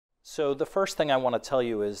So the first thing I want to tell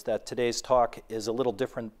you is that today's talk is a little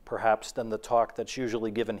different perhaps than the talk that's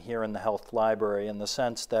usually given here in the health library, in the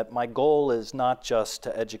sense that my goal is not just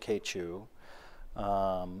to educate you,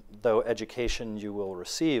 though education you will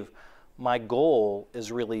receive. My goal is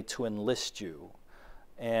really to enlist you.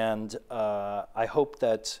 And I hope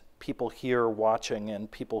that people here watching and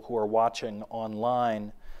people who are watching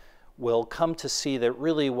online will come to see that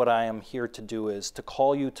really what I am here to do is to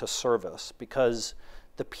call you to service, because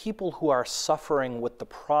the people who are suffering with the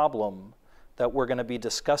problem that we're going to be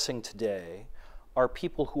discussing today are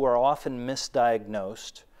people who are often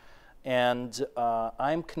misdiagnosed, and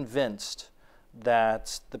I'm convinced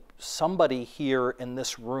that somebody here in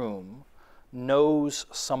this room knows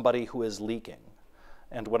somebody who is leaking.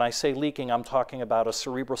 And when I say leaking, I'm talking about a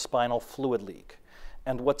cerebrospinal fluid leak.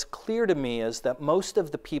 And what's clear to me is that most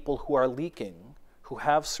of the people who are leaking, who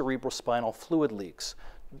have cerebrospinal fluid leaks,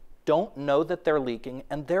 don't know that they're leaking,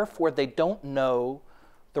 and therefore they don't know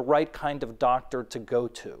the right kind of doctor to go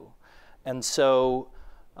to. And so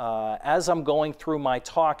as I'm going through my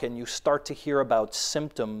talk and you start to hear about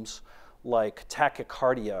symptoms like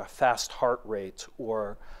tachycardia, fast heart rate,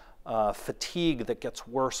 or fatigue that gets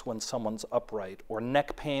worse when someone's upright, or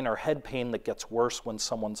neck pain or head pain that gets worse when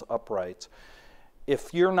someone's upright,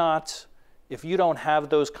 if you don't have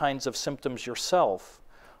those kinds of symptoms yourself,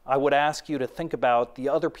 I would ask you to think about the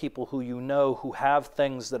other people who you know who have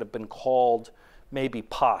things that have been called maybe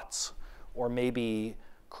POTS, or maybe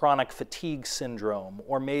chronic fatigue syndrome,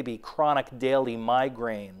 or maybe chronic daily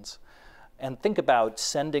migraines, and think about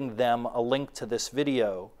sending them a link to this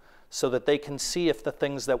video so that they can see if the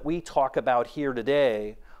things that we talk about here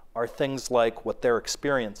today are things like what they're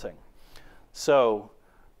experiencing. So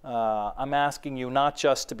I'm asking you not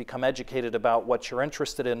just to become educated about what you're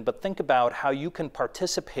interested in, but think about how you can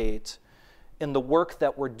participate in the work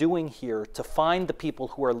that we're doing here to find the people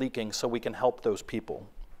who are leaking so we can help those people.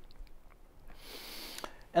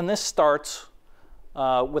 And this starts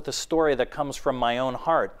with a story that comes from my own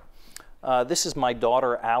heart. This is my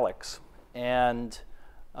daughter, Alex. And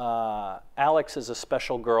Alex is a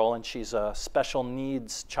special girl, and she's a special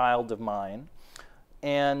needs child of mine.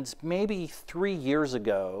 And maybe 3 years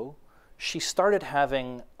ago, she started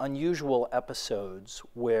having unusual episodes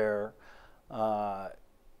where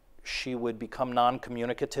she would become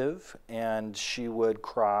non-communicative, and she would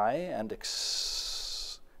cry and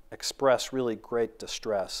express really great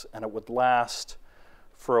distress. And it would last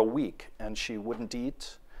for a week, and she wouldn't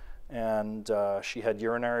eat, and she had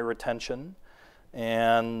urinary retention,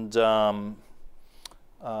 and they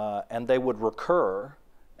would recur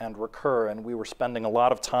and recur, and we were spending a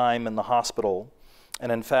lot of time in the hospital.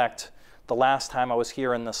 And in fact, the last time I was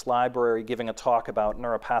here in this library giving a talk about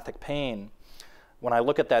neuropathic pain, when I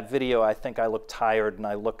look at that video, I think I look tired and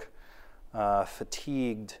I look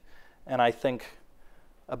fatigued, and I think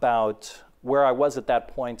about where I was at that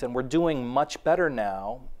point, and we're doing much better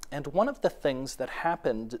now. And one of the things that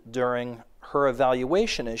happened during her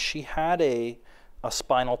evaluation is she had a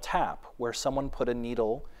spinal tap where someone put a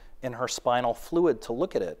needle in her spinal fluid to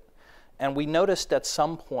look at it. And we noticed at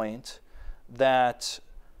some point that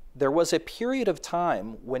there was a period of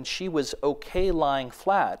time when she was okay lying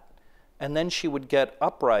flat, and then she would get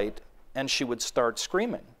upright and she would start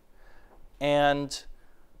screaming. And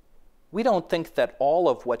we don't think that all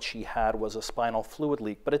of what she had was a spinal fluid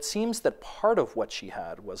leak, but it seems that part of what she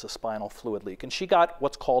had was a spinal fluid leak. And she got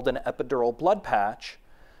what's called an epidural blood patch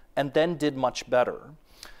and then did much better.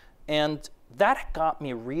 And that got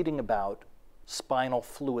me reading about spinal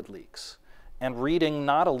fluid leaks, and reading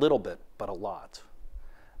not a little bit, but a lot.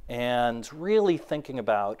 And really thinking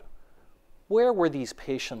about where were these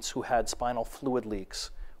patients who had spinal fluid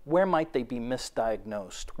leaks? Where might they be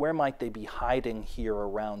misdiagnosed? Where might they be hiding here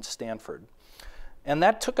around Stanford? And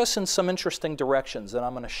that took us in some interesting directions, and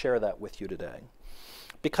I'm going to share that with you today.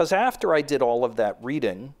 Because after I did all of that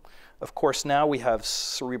reading, of course, now we have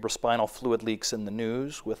cerebrospinal fluid leaks in the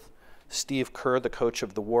news, with Steve Kerr, the coach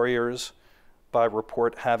of the Warriors, by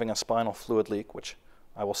report having a spinal fluid leak, which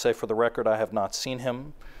I will say for the record, I have not seen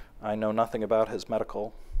him. I know nothing about his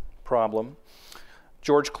medical problem.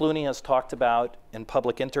 George Clooney has talked about in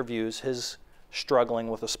public interviews his struggling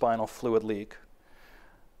with a spinal fluid leak.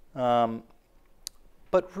 But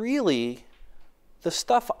really, the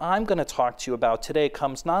stuff I'm going to talk to you about today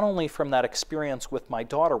comes not only from that experience with my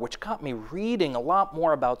daughter, which got me reading a lot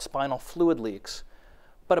more about spinal fluid leaks,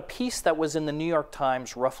 but a piece that was in the New York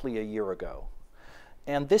Times roughly a year ago.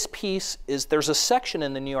 And this piece is, there's a section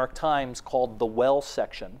in the New York Times called the Well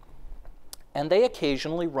section, and they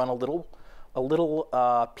occasionally run a little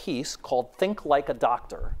piece called Think Like a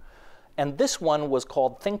Doctor. And this one was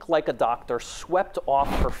called Think Like a Doctor, Swept Off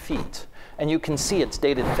Her Feet. And you can see it's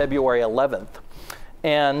dated February 11th.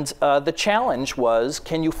 And the challenge was,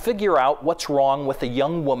 can you figure out what's wrong with a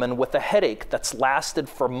young woman with a headache that's lasted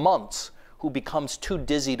for months who becomes too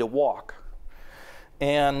dizzy to walk?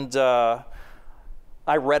 And I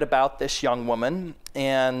read about this young woman,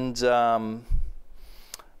 and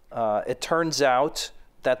it turns out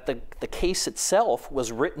that the case itself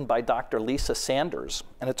was written by Dr. Lisa Sanders.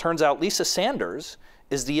 And it turns out Lisa Sanders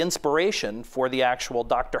is the inspiration for the actual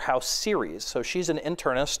Dr. House series. So she's an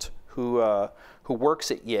internist who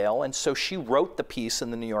works at Yale, and so she wrote the piece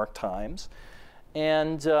in the New York Times.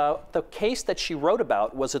 And the case that she wrote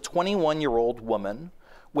about was a 21-year-old woman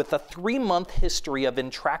with a 3-month history of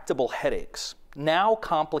intractable headaches, now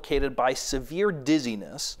complicated by severe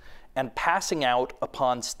dizziness and passing out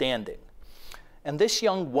upon standing. And this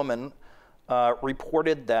young woman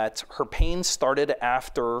reported that her pain started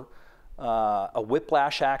after a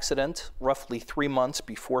whiplash accident, roughly 3 months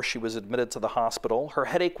before she was admitted to the hospital. Her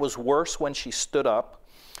headache was worse when she stood up.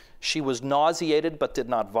 She was nauseated but did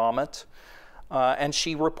not vomit. And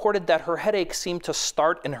she reported that her headache seemed to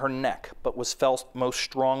start in her neck, but was felt most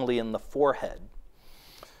strongly in the forehead.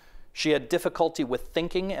 She had difficulty with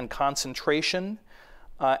thinking and concentration,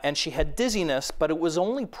 and she had dizziness, but it was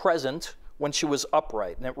only present when she was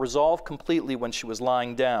upright, and it resolved completely when she was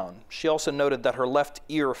lying down. She also noted that her left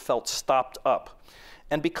ear felt stopped up.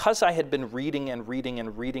 And because I had been reading and reading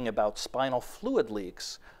and reading about spinal fluid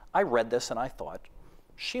leaks, I read this and I thought,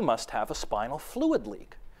 she must have a spinal fluid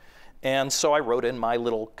leak. And so I wrote in my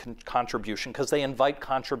little contribution, because they invite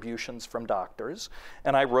contributions from doctors,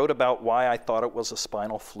 and I wrote about why I thought it was a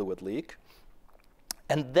spinal fluid leak.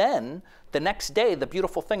 And then the next day, the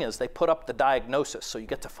beautiful thing is they put up the diagnosis, so you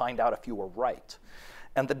get to find out if you were right.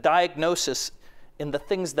 And the diagnosis, in the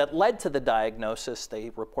things that led to the diagnosis, they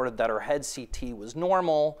reported that her head CT was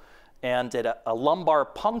normal, and a lumbar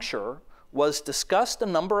puncture was discussed a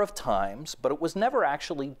number of times, but it was never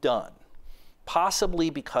actually done, possibly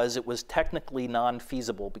because it was technically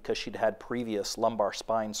non-feasible because she'd had previous lumbar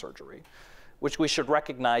spine surgery, which we should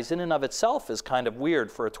recognize in and of itself is kind of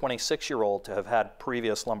weird for a 26-year-old to have had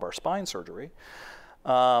previous lumbar spine surgery.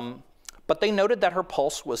 But they noted that her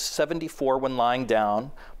pulse was 74 when lying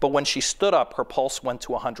down, but when she stood up, her pulse went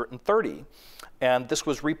to 130. And this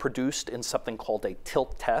was reproduced in something called a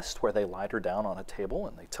tilt test, where they lied her down on a table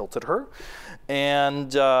and they tilted her.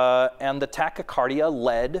 And the tachycardia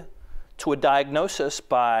led to a diagnosis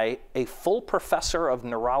by a full professor of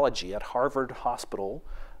neurology at Harvard Hospital,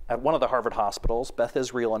 at one of the Harvard hospitals, Beth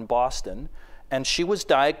Israel in Boston, and she was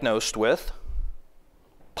diagnosed with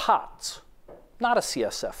POTS, not a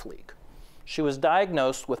CSF leak. She was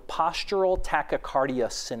diagnosed with postural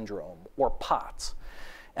tachycardia syndrome, or POTS.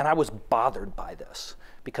 And I was bothered by this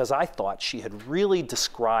because I thought she had really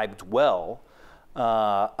described well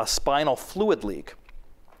a spinal fluid leak.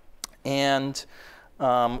 And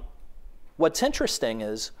what's interesting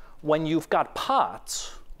is when you've got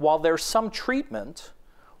POTS, while there's some treatment,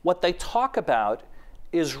 what they talk about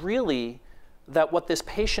is really that what this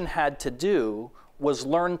patient had to do was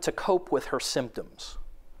learn to cope with her symptoms.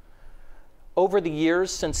 Over the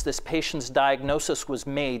years since this patient's diagnosis was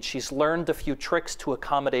made, she's learned a few tricks to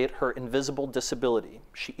accommodate her invisible disability.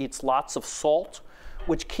 She eats lots of salt,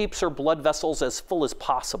 which keeps her blood vessels as full as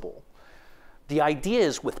possible. The idea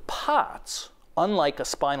is with POTS, unlike a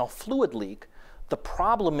spinal fluid leak, the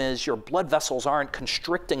problem is your blood vessels aren't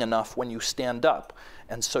constricting enough when you stand up,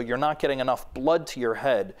 and so you're not getting enough blood to your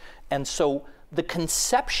head. And so the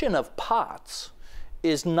conception of POTS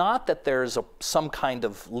is not that there's some kind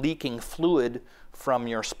of leaking fluid from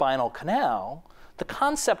your spinal canal. The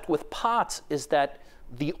concept with POTS is that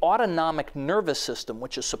the autonomic nervous system,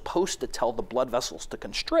 which is supposed to tell the blood vessels to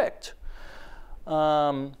constrict,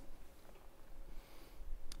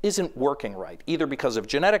 isn't working right, either because of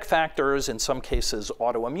genetic factors, in some cases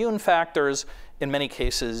autoimmune factors, in many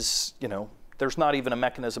cases, there's not even a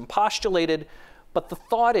mechanism postulated, but the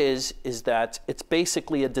thought is that it's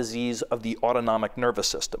basically a disease of the autonomic nervous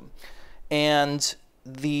system. And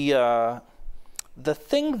the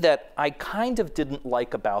thing that I kind of didn't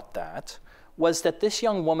like about that was that this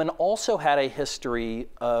young woman also had a history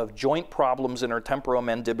of joint problems in her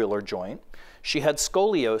temporomandibular joint. She had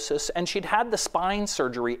scoliosis, and she'd had the spine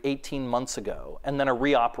surgery 18 months ago, and then a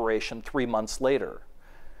reoperation 3 months later.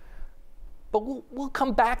 But we'll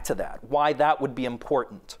come back to that, why that would be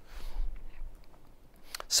important.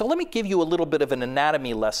 So let me give you a little bit of an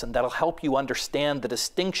anatomy lesson that'll help you understand the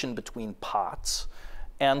distinction between POTS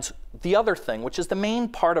and the other thing, which is the main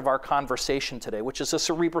part of our conversation today, which is a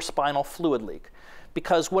cerebrospinal fluid leak.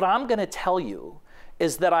 Because what I'm going to tell you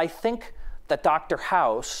is that I think that Dr.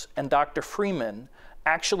 House and Dr. Freeman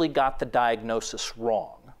actually got the diagnosis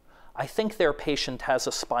wrong. I think their patient has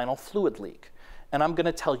a spinal fluid leak, and I'm going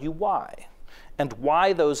to tell you why, and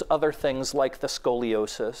why those other things like the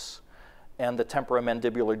scoliosis and the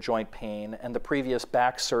temporomandibular joint pain and the previous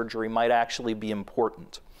back surgery might actually be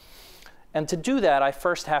important. And to do that, I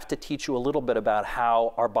first have to teach you a little bit about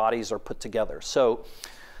how our bodies are put together. So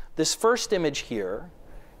this first image here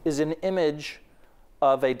is an image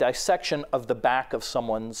of a dissection of the back of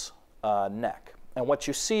someone's neck. And what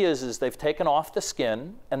you see is they've taken off the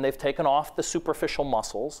skin, and they've taken off the superficial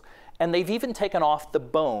muscles, and they've even taken off the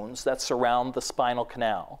bones that surround the spinal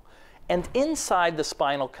canal. And inside the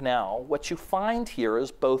spinal canal, what you find here is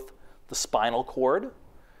both the spinal cord,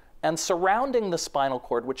 and surrounding the spinal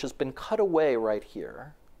cord, which has been cut away right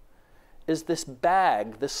here, is this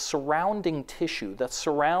bag, this surrounding tissue that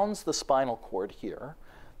surrounds the spinal cord here,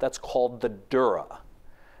 that's called the dura.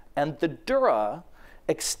 And the dura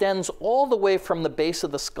extends all the way from the base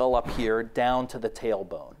of the skull up here down to the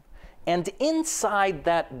tailbone. And inside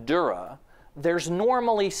that dura, there's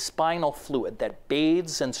normally spinal fluid that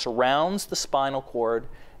bathes and surrounds the spinal cord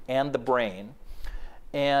and the brain.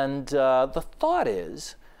 And the thought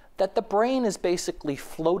is that the brain is basically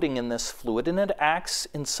floating in this fluid, and it acts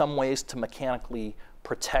in some ways to mechanically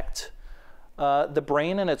protect the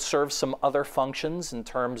brain, and it serves some other functions in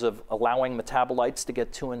terms of allowing metabolites to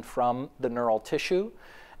get to and from the neural tissue.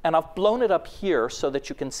 And I've blown it up here so that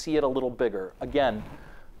you can see it a little bigger. Again,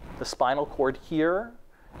 the spinal cord here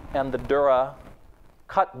and the dura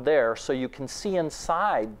cut there so you can see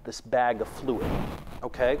inside this bag of fluid.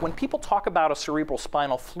 Okay? When people talk about a cerebral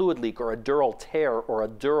spinal fluid leak or a dural tear or a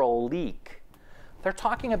dural leak, they're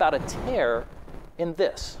talking about a tear in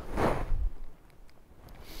this.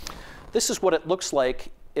 This is what it looks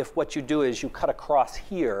like if what you do is you cut across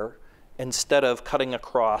here instead of cutting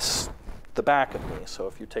across the back of me. So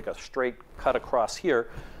if you take a straight cut across here,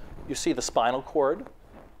 you see the spinal cord,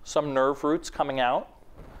 some nerve roots coming out,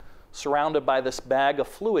 surrounded by this bag of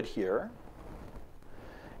fluid here.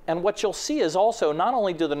 And what you'll see is also, not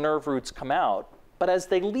only do the nerve roots come out, but as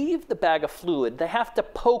they leave the bag of fluid, they have to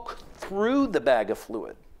poke through the bag of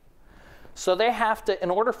fluid. So they have to, in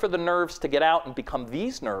order for the nerves to get out and become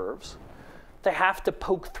these nerves, they have to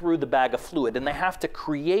poke through the bag of fluid, and they have to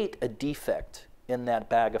create a defect in that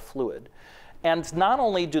bag of fluid. And not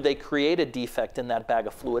only do they create a defect in that bag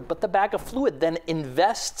of fluid, but the bag of fluid then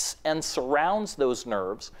invests and surrounds those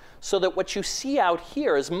nerves so that what you see out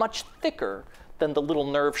here is much thicker than the little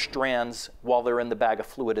nerve strands while they're in the bag of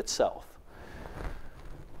fluid itself.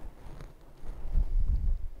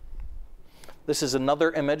 This is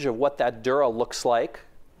another image of what that dura looks like.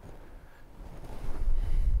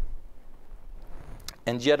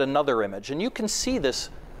 And yet another image. And you can see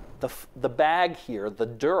this, the bag here, the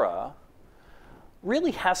dura,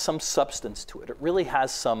 really has some substance to it. It really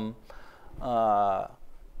has some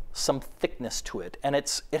thickness to it. And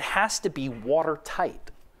it has to be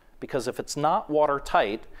watertight. Because if it's not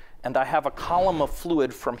watertight, and I have a column of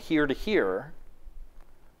fluid from here to here,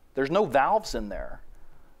 there's no valves in there.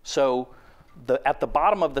 So at the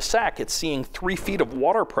bottom of the sac, it's seeing 3 feet of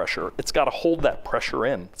water pressure. It's got to hold that pressure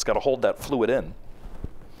in. It's got to hold that fluid in.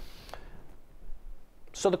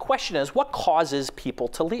 So the question is, what causes people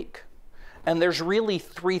to leak? And there's really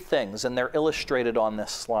 3 things, and they're illustrated on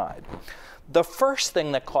this slide. The first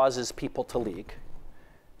thing that causes people to leak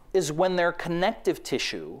is when their connective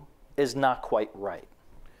tissue is not quite right.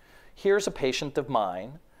 Here's a patient of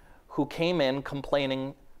mine who came in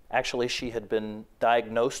complaining. Actually, she had been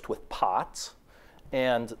diagnosed with POTS,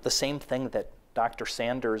 and the same thing that Dr.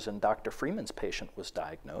 Sanders and Dr. Freeman's patient was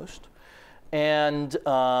diagnosed. And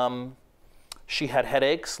she had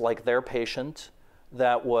headaches like their patient.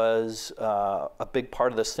 That was a big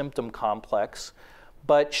part of the symptom complex.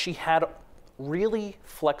 But she had really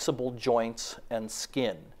flexible joints and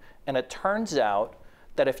skin. And it turns out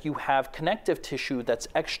that if you have connective tissue that's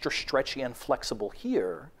extra stretchy and flexible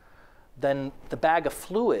here, then the bag of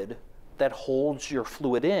fluid that holds your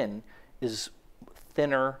fluid in is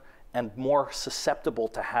thinner and more susceptible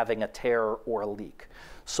to having a tear or a leak.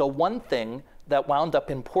 So one thing that wound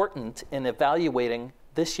up important in evaluating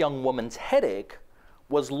this young woman's headache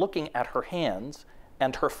was looking at her hands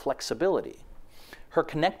and her flexibility. Her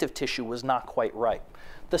connective tissue was not quite right.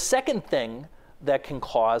 The second thing that can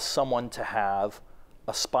cause someone to have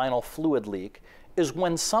a spinal fluid leak is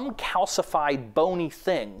when some calcified bony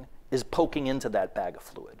thing is poking into that bag of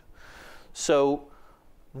fluid. So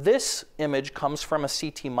this image comes from a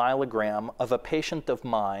CT myelogram of a patient of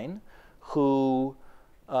mine who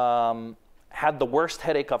had the worst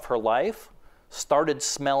headache of her life, started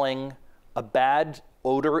smelling a bad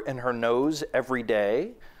odor in her nose every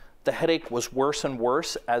day. The headache was worse and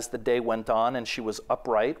worse as the day went on, and she was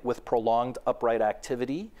upright with prolonged upright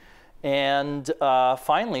activity. And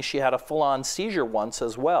finally, she had a full-on seizure once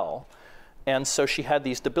as well. And so she had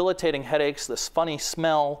these debilitating headaches, this funny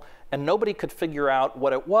smell, and nobody could figure out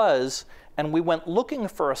what it was. And we went looking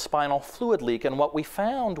for a spinal fluid leak, and what we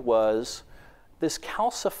found was this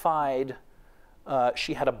calcified,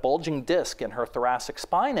 she had a bulging disc in her thoracic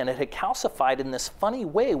spine, and it had calcified in this funny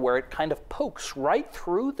way where it kind of pokes right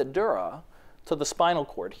through the dura to the spinal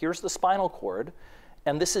cord. Here's the spinal cord,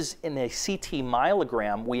 and this is in a CT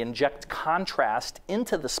myelogram. We inject contrast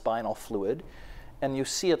into the spinal fluid, and you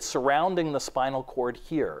see it surrounding the spinal cord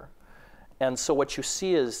here. And so what you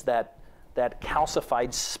see is that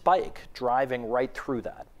calcified spike driving right through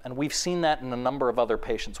that. And we've seen that in a number of other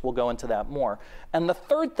patients. We'll go into that more. And the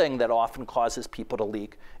third thing that often causes people to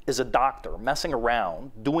leak is a doctor messing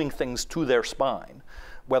around, doing things to their spine,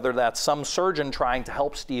 whether that's some surgeon trying to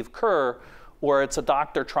help Steve Kerr, or it's a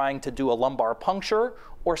doctor trying to do a lumbar puncture,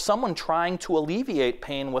 or someone trying to alleviate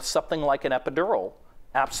pain with something like an epidural,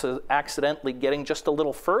 accidentally getting just a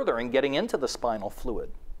little further and getting into the spinal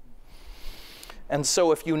fluid. And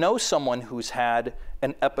so if you know someone who's had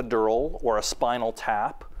an epidural or a spinal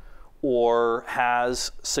tap, or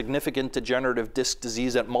has significant degenerative disc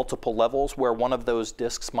disease at multiple levels where one of those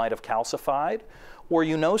discs might have calcified, or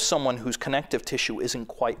you know someone whose connective tissue isn't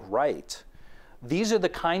quite right, these are the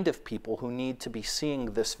kind of people who need to be seeing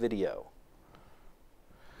this video.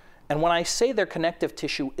 And when I say their connective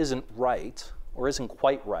tissue isn't right, or isn't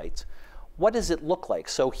quite right, what does it look like?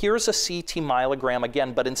 So here's a CT myelogram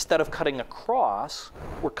again, but instead of cutting across,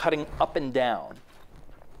 we're cutting up and down.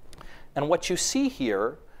 And what you see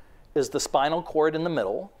here is the spinal cord in the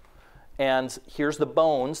middle, and here's the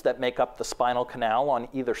bones that make up the spinal canal on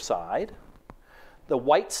either side. The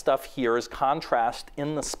white stuff here is contrast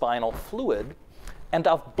in the spinal fluid, and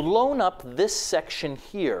I've blown up this section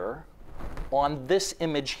here on this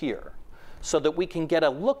image here so that we can get a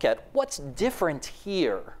look at what's different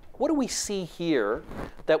here. What do we see here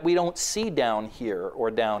that we don't see down here or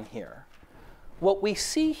down here? What we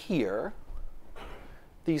see here,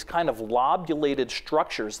 these kind of lobulated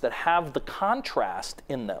structures that have the contrast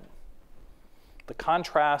in them. The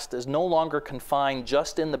contrast is no longer confined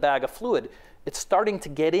just in the bag of fluid. It's starting to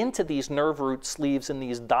get into these nerve root sleeves and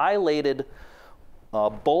these dilated,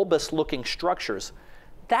 bulbous-looking structures.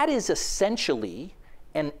 That is essentially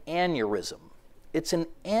an aneurysm. It's an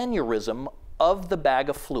aneurysm of the bag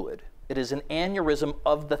of fluid. It is an aneurysm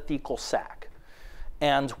of the thecal sac.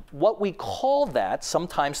 And what we call that,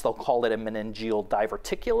 sometimes they'll call it a meningeal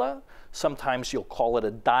diverticula, sometimes you'll call it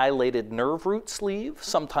a dilated nerve root sleeve,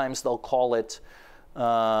 sometimes they'll call it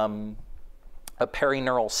a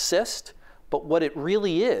perineural cyst, but what it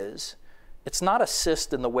really is, it's not a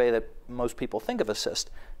cyst in the way that most people think of a cyst.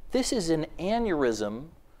 This is an aneurysm,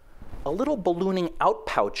 a little ballooning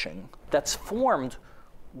outpouching that's formed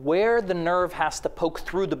where the nerve has to poke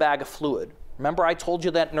through the bag of fluid. Remember I told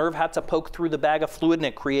you that nerve had to poke through the bag of fluid and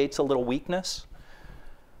it creates a little weakness?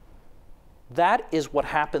 That is what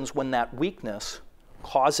happens when that weakness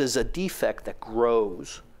causes a defect that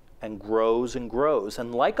grows and grows and grows.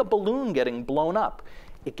 And like a balloon getting blown up,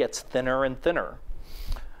 it gets thinner and thinner.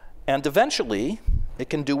 And eventually, it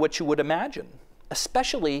can do what you would imagine.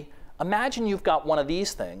 Especially, imagine you've got one of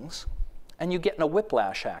these things and you get in a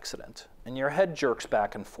whiplash accident and your head jerks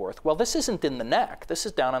back and forth. Well, this isn't in the neck. This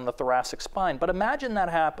is down on the thoracic spine. But imagine that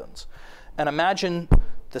happens. And imagine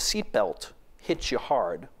the seatbelt hits you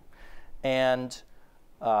hard and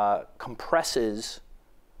compresses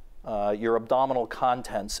your abdominal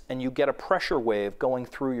contents, and you get a pressure wave going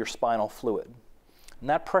through your spinal fluid. And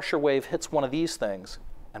that pressure wave hits one of these things,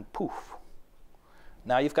 and poof.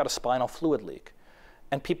 Now you've got a spinal fluid leak.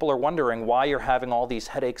 And people are wondering why you're having all these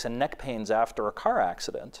headaches and neck pains after a car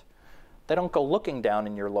accident. They don't go looking down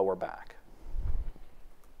in your lower back.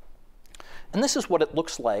 And this is what it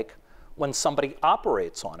looks like when somebody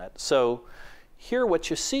operates on it. So here what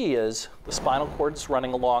you see is the spinal cord's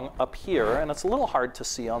running along up here, and it's a little hard to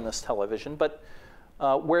see on this television, but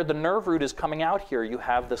where the nerve root is coming out here, you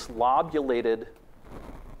have this lobulated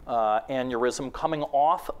aneurysm coming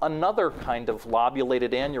off another kind of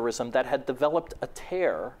lobulated aneurysm that had developed a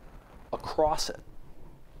tear across it.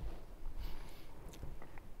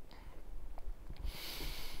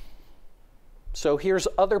 So here's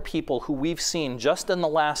other people who we've seen just in the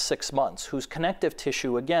last 6 months whose connective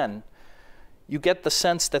tissue, again, you get the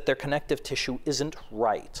sense that their connective tissue isn't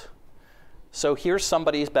right. So here's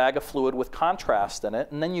somebody's bag of fluid with contrast in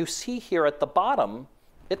it, and then you see here at the bottom,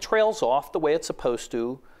 it trails off the way it's supposed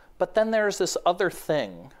to, but then there's this other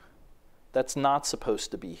thing that's not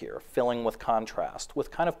supposed to be here, filling with contrast,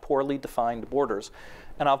 with kind of poorly defined borders.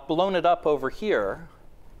 And I've blown it up over here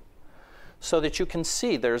so that you can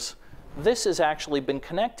see this has actually been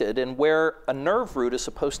connected, and where a nerve root is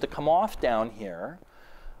supposed to come off down here,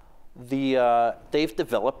 they've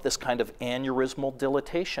developed this kind of aneurysmal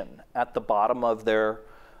dilatation at the bottom of their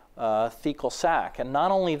thecal sac. And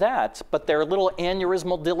not only that, but their little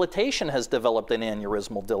aneurysmal dilatation has developed an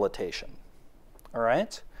aneurysmal dilatation. All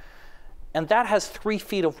right? And that has 3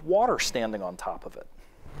 feet of water standing on top of it.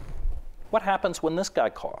 What happens when this guy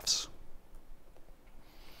coughs?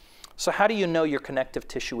 So how do you know your connective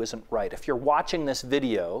tissue isn't right? If you're watching this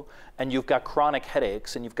video and you've got chronic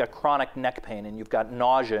headaches and you've got chronic neck pain and you've got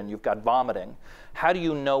nausea and you've got vomiting, how do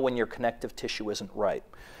you know when your connective tissue isn't right?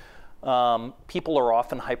 People are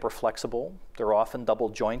often hyperflexible. They're often double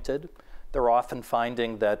jointed. They're often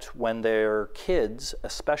finding that when they're kids,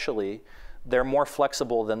 especially, they're more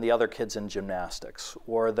flexible than the other kids in gymnastics,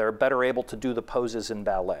 or they're better able to do the poses in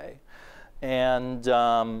ballet.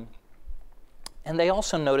 And they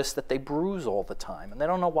also notice that they bruise all the time, and they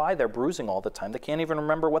don't know why they're bruising all the time. They can't even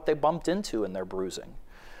remember what they bumped into in their bruising.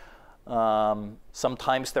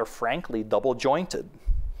 Sometimes they're frankly double jointed.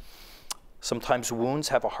 Sometimes wounds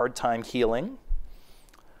have a hard time healing.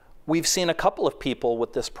 We've seen a couple of people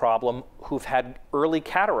with this problem who've had early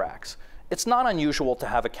cataracts. It's not unusual to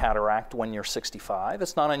have a cataract when you're 65.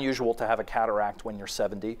 It's not unusual to have a cataract when you're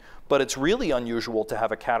 70. But it's really unusual to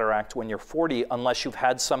have a cataract when you're 40 unless you've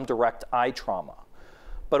had some direct eye trauma.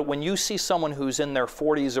 But when you see someone who's in their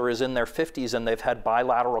 40s or is in their 50s and they've had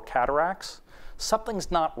bilateral cataracts, something's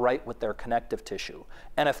not right with their connective tissue.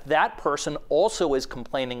 And if that person also is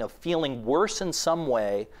complaining of feeling worse in some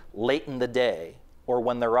way late in the day or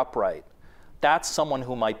when they're upright, that's someone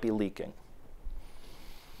who might be leaking.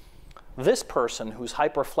 This person who's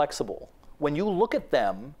hyperflexible, when you look at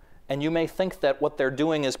them and you may think that what they're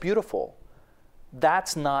doing is beautiful,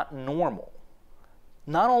 that's not normal.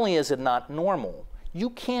 Not only is it not normal, you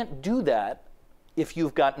can't do that if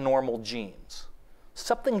you've got normal genes.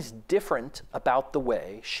 Something's different about the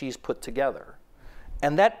way she's put together.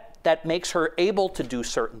 And that makes her able to do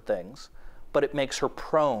certain things, but it makes her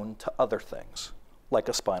prone to other things, like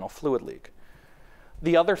a spinal fluid leak.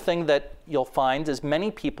 The other thing that you'll find is many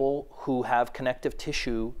people who have connective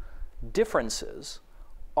tissue differences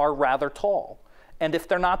are rather tall. And if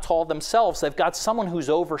they're not tall themselves, they've got someone who's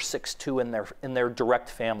over 6'2" in their direct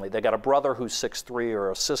family. They've got a brother who's 6'3", or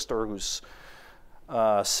a sister who's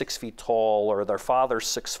 6 feet tall, or their father's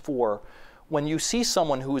 6'4". When you see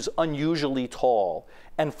someone who's unusually tall,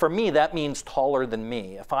 and for me that means taller than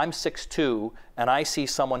me. If I'm 6'2" and I see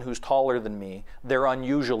someone who's taller than me, they're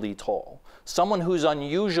unusually tall. Someone who's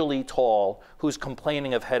unusually tall, who's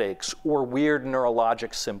complaining of headaches or weird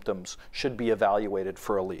neurologic symptoms, should be evaluated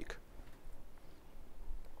for a leak.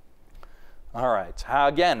 All right,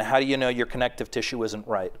 again, how do you know your connective tissue isn't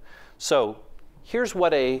right? So here's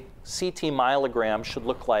what a CT myelogram should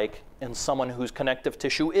look like in someone whose connective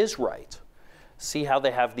tissue is right. See how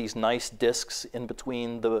they have these nice discs in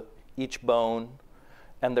between each bone,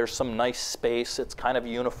 and there's some nice space. It's kind of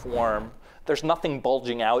uniform. There's nothing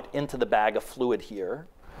bulging out into the bag of fluid here.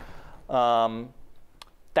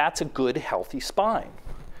 That's a good, healthy spine.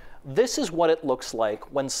 This is what it looks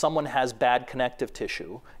like when someone has bad connective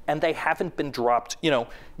tissue and they haven't been dropped. You know,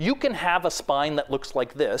 you can have a spine that looks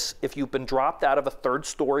like this if you've been dropped out of a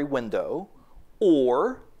third-story window,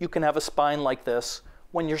 or you can have a spine like this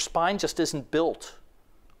when your spine just isn't built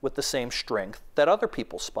with the same strength that other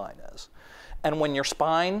people's spine is. And when your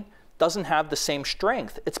spine doesn't have the same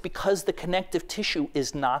strength, it's because the connective tissue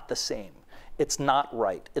is not the same. It's not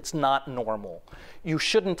right. It's not normal. You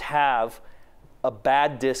shouldn't have a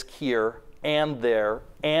bad disc here and there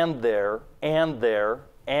and there and there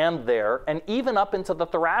and there, and even up into the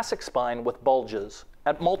thoracic spine with bulges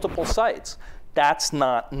at multiple sites. That's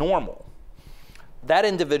not normal. That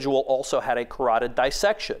individual also had a carotid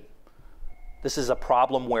dissection. This is a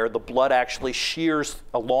problem where the blood actually shears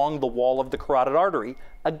along the wall of the carotid artery.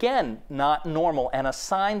 Again, not normal, and a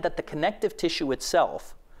sign that the connective tissue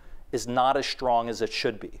itself is not as strong as it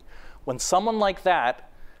should be. When someone like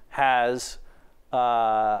that has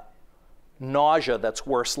nausea that's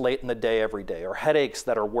worse late in the day every day, or headaches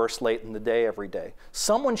that are worse late in the day every day,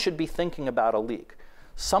 someone should be thinking about a leak.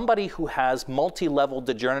 Somebody who has multi-level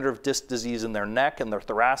degenerative disc disease in their neck and their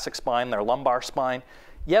thoracic spine, their lumbar spine,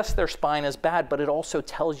 yes, their spine is bad, but it also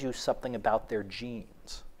tells you something about their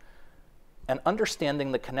genes. And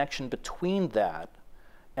understanding the connection between that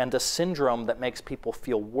and a syndrome that makes people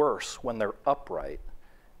feel worse when they're upright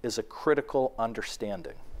is a critical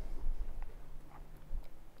understanding.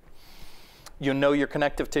 You know your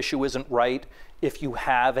connective tissue isn't right if you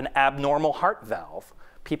have an abnormal heart valve.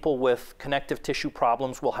 People with connective tissue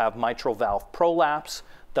problems will have mitral valve prolapse.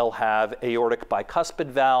 They'll have aortic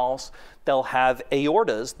bicuspid valves. They'll have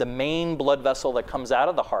aortas, the main blood vessel that comes out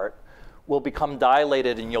of the heart, will become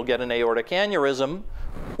dilated and you'll get an aortic aneurysm.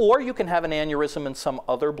 Or you can have an aneurysm in some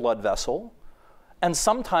other blood vessel. And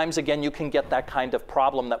sometimes, again, you can get that kind of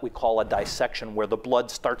problem that we call a dissection, where the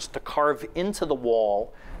blood starts to carve into the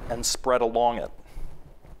wall and spread along it.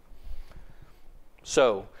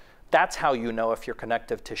 So that's how you know if your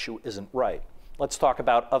connective tissue isn't right. Let's talk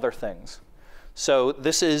about other things. So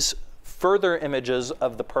this is further images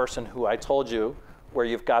of the person who I told you, where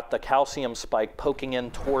you've got the calcium spike poking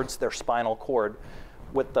in towards their spinal cord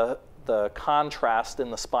with the contrast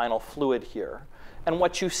in the spinal fluid here. And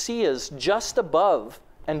what you see is just above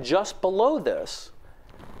and just below this,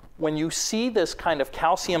 when you see this kind of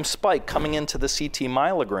calcium spike coming into the CT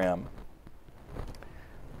myelogram,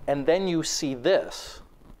 and then you see this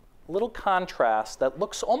little contrast that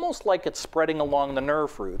looks almost like it's spreading along the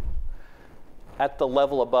nerve root at the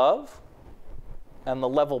level above and the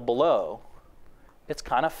level below, it's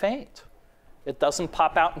kind of faint. It doesn't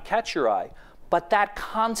pop out and catch your eye. But that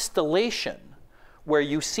constellation, where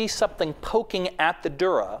you see something poking at the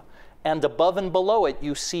dura, and above and below it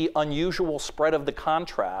you see unusual spread of the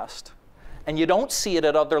contrast, and you don't see it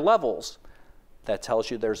at other levels, that tells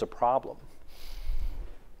you there's a problem.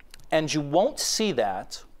 And you won't see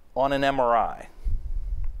that on an MRI.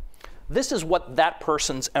 This is what that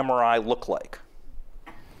person's MRI looked like.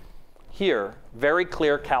 Here, very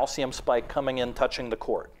clear calcium spike coming in, touching the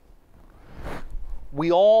cord.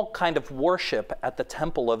 We all kind of worship at the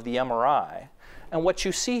temple of the MRI. And what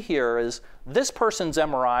you see here is this person's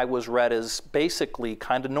MRI was read as basically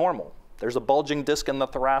kind of normal. There's a bulging disc in the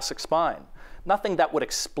thoracic spine. Nothing that would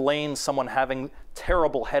explain someone having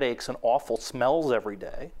terrible headaches and awful smells every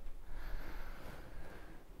day.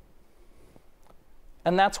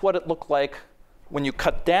 And that's what it looked like when you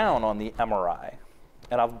cut down on the MRI.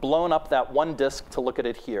 And I've blown up that one disc to look at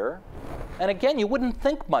it here. And again, you wouldn't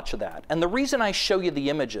think much of that. And the reason I show you the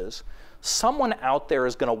images, someone out there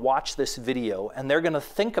is going to watch this video and they're going to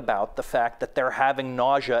think about the fact that they're having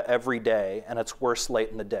nausea every day and it's worse late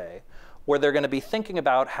in the day. Or they're going to be thinking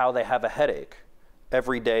about how they have a headache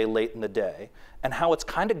every day late in the day and how it's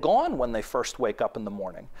kind of gone when they first wake up in the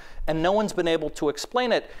morning. And no one's been able to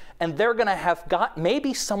explain it. And they're going to have got,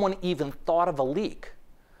 maybe someone even thought of a leak.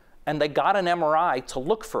 And they got an MRI to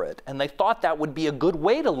look for it, and they thought that would be a good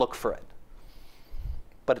way to look for it.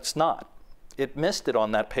 But it's not. It missed it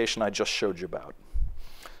on that patient I just showed you about.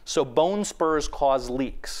 So bone spurs cause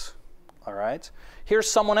leaks, all right? Here's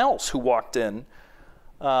someone else who walked in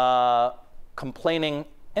complaining.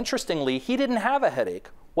 Interestingly, he didn't have a headache.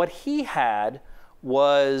 What he had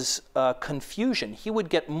was confusion. He would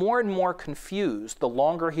get more and more confused the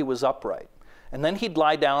longer he was upright. And then he'd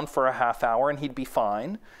lie down for a half hour and he'd be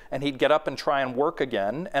fine. And he'd get up and try and work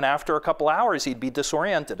again. And after a couple hours, he'd be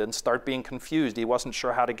disoriented and start being confused. He wasn't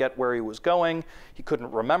sure how to get where he was going. He couldn't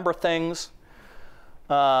remember things.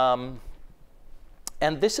 And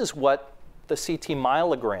this is what the CT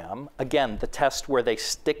myelogram, again, the test where they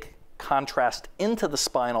stick contrast into the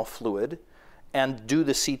spinal fluid and do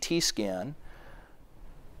the CT scan.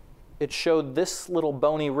 It showed this little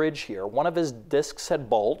bony ridge here. One of his discs had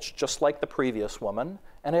bulged, just like the previous woman,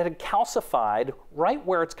 and it had calcified right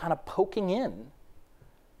where it's kind of poking in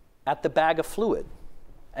at the bag of fluid.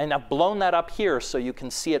 And I've blown that up here so you can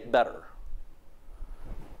see it better.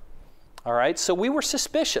 All right, so we were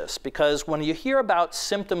suspicious because when you hear about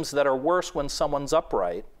symptoms that are worse when someone's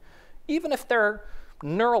upright, even if they're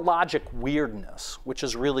neurologic weirdness, which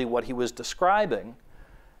is really what he was describing,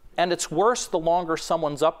 and it's worse the longer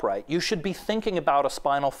someone's upright, you should be thinking about a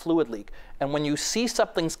spinal fluid leak. And when you see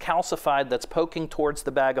something's calcified that's poking towards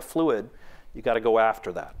the bag of fluid, you got to go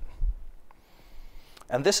after that.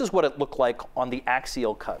 And this is what it looked like on the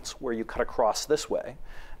axial cuts, where you cut across this way.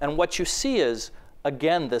 And what you see is,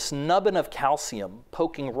 again, this nubbin of calcium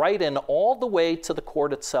poking right in all the way to the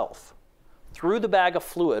cord itself, through the bag of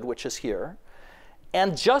fluid, which is here.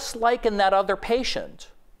 And just like in that other patient,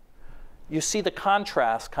 you see the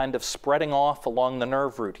contrast kind of spreading off along the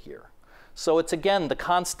nerve root here. So it's, again, the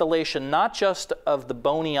constellation not just of the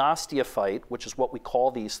bony osteophyte, which is what we call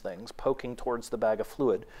these things, poking towards the bag of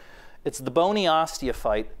fluid. It's the bony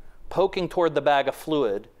osteophyte poking toward the bag of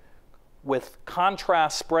fluid with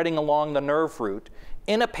contrast spreading along the nerve root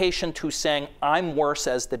in a patient who's saying, I'm worse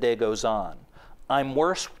as the day goes on. I'm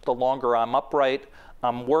worse the longer I'm upright.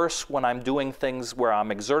 I'm worse when I'm doing things where I'm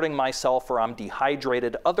exerting myself or I'm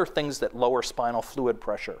dehydrated, other things that lower spinal fluid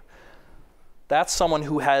pressure. That's someone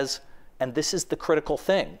who has And this is the critical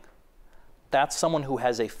thing. That's someone who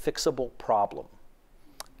has a fixable problem.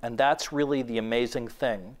 And that's really the amazing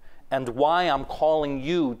thing, and why I'm calling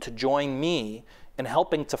you to join me in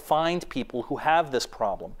helping to find people who have this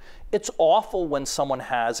problem. It's awful when someone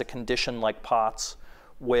has a condition like POTS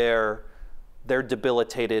where they're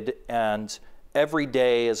debilitated and every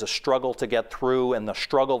day is a struggle to get through, and the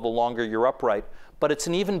struggle the longer you're upright. But it's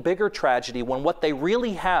an even bigger tragedy when what they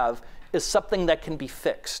really have is something that can be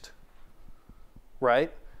fixed,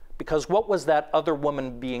 right? Because what was that other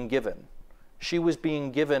woman being given? She was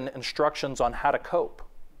being given instructions on how to cope.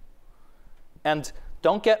 And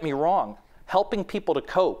don't get me wrong, helping people to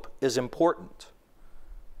cope is important.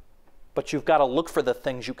 But you've got to look for the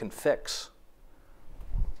things you can fix.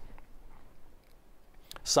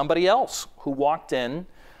 Somebody else who walked in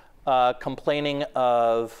complaining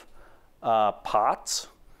of POTS.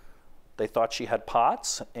 They thought she had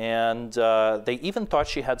POTS, and they even thought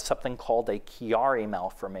she had something called a Chiari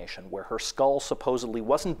malformation, where her skull supposedly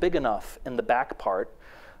wasn't big enough in the back part,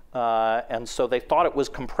 and so they thought it was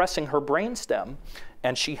compressing her brainstem,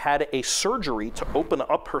 and she had a surgery to open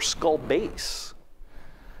up her skull base.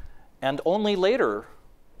 And only later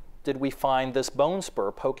did we find this bone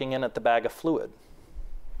spur poking in at the bag of fluid.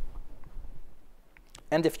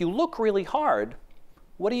 And if you look really hard,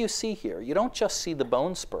 what do you see here? You don't just see the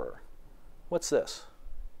bone spur. What's this?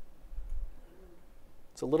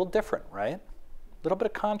 It's a little different, right? A little bit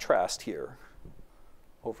of contrast here,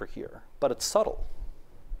 over here, but it's subtle.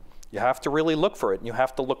 You have to really look for it, and you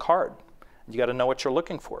have to look hard. You got to know what you're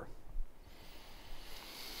looking for.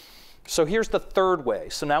 So here's the third way.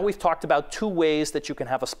 So now we've talked about two ways that you can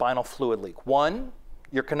have a spinal fluid leak. One,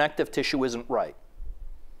 your connective tissue isn't right.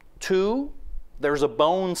 Two, there's a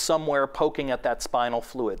bone somewhere poking at that spinal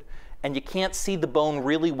fluid. And you can't see the bone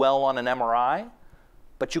really well on an MRI,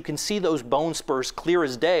 but you can see those bone spurs clear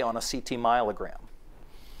as day on a CT myelogram.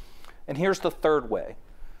 And here's the third way.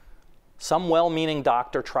 Some well-meaning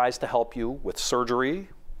doctor tries to help you with surgery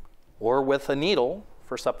or with a needle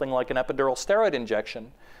for something like an epidural steroid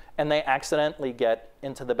injection, and they accidentally get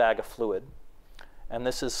into the bag of fluid. And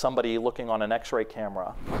this is somebody looking on an X-ray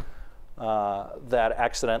camera that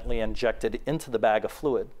accidentally injected into the bag of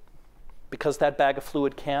fluid, because that bag of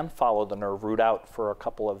fluid can follow the nerve root out for a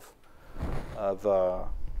couple of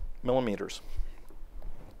millimeters.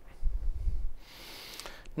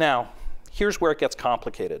 Now, here's where it gets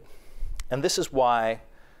complicated. And this is why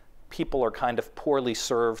people are kind of poorly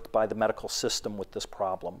served by the medical system with this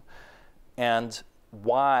problem, and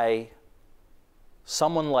why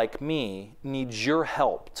someone like me needs your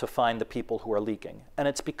help to find the people who are leaking. And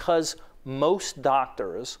it's because most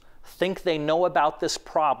doctors think they know about this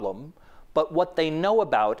problem, but what they know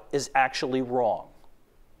about is actually wrong,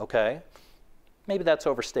 okay? Maybe that's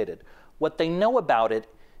overstated. What they know about it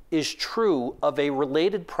is true of a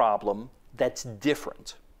related problem that's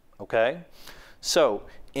different, okay? So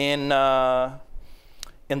in the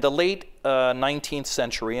late 19th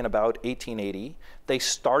century, in about 1880, they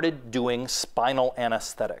started doing spinal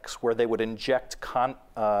anesthetics, where they would inject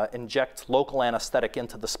local anesthetic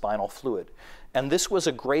into the spinal fluid. And this was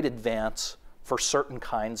a great advance for certain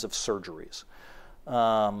kinds of surgeries.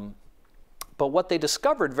 But what they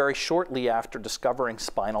discovered very shortly after discovering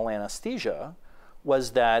spinal anesthesia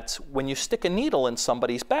was that when you stick a needle in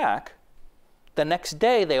somebody's back, the next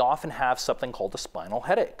day they often have something called a spinal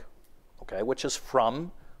headache, okay, which is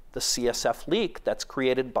from the CSF leak that's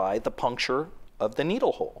created by the puncture of the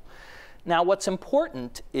needle hole. Now, what's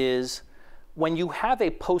important is when you have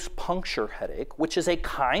a post-puncture headache, which is a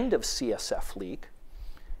kind of CSF leak,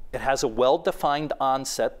 it has a well-defined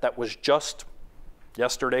onset that was just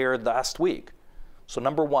yesterday or last week. So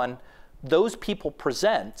number one, those people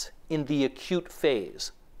present in the acute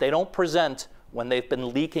phase. They don't present when they've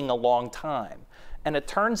been leaking a long time. And it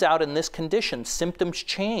turns out in this condition, symptoms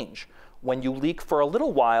change when you leak for a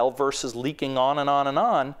little while versus leaking on and on and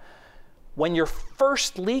on. When you're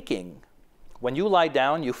first leaking, when you lie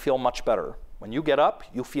down, you feel much better. When you get up,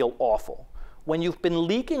 you feel awful. When you've been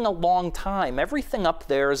leaking a long time, everything up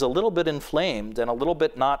there is a little bit inflamed and a little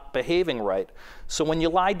bit not behaving right. So when you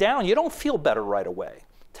lie down, you don't feel better right away.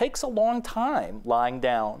 It takes a long time lying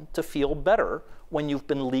down to feel better when you've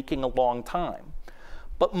been leaking a long time.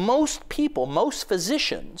 But most people, most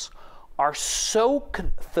physicians, are so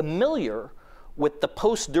familiar with the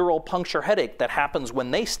post-dural puncture headache that happens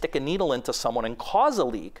when they stick a needle into someone and cause a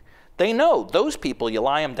leak. They know those people, you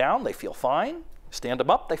lie them down, they feel fine. Stand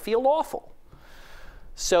them up, they feel awful.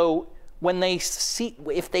 So when they see,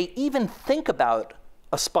 if they even think about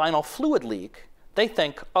a spinal fluid leak, they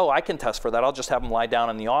think, oh, I can test for that. I'll just have them lie down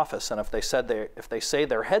in the office. And if they say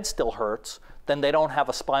their head still hurts, then they don't have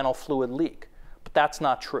a spinal fluid leak. But that's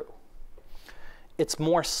not true. It's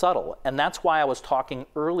more subtle, and that's why I was talking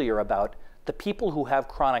earlier about the people who have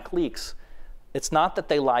chronic leaks. It's not that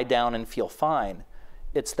they lie down and feel fine.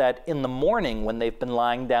 It's that in the morning, when they've been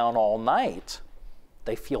lying down all night,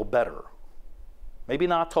 they feel better. Maybe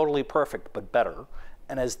not totally perfect, but better.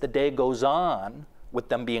 And as the day goes on, with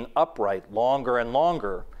them being upright longer and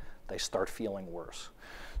longer, they start feeling worse.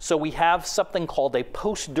 So we have something called a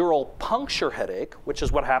post-dural puncture headache, which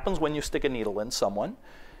is what happens when you stick a needle in someone.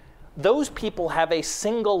 Those people have a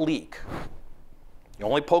single leak. You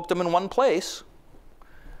only poked them in one place.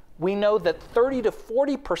 We know that 30 to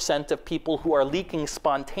 40% of people who are leaking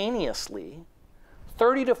spontaneously,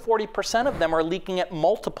 30 to 40% of them are leaking at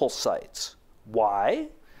multiple sites. Why?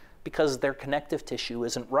 Because their connective tissue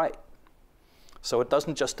isn't right. So it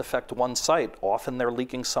doesn't just affect one site. Often they're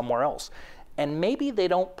leaking somewhere else. And maybe they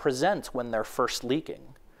don't present when they're first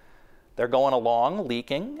leaking. They're going along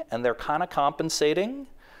leaking, and they're kind of compensating,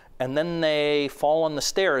 and then they fall on the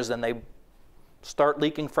stairs and they start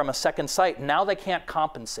leaking from a second site. Now they can't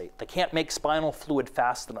compensate. They can't make spinal fluid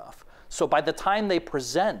fast enough. So by the time they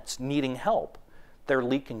present needing help, they're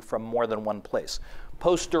leaking from more than one place.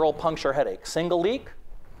 Post-dural puncture headache. Single leak,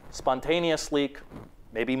 spontaneous leak,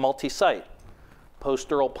 maybe multi-site.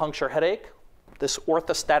 Post-dural puncture headache, this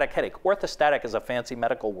orthostatic headache. Orthostatic is a fancy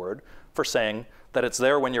medical word for saying that it's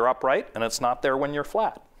there when you're upright and it's not there when you're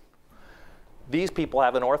flat. These people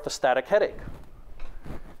have an orthostatic headache.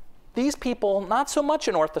 These people, not so much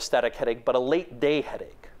an orthostatic headache, but a late day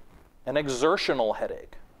headache, an exertional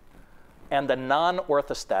headache. And the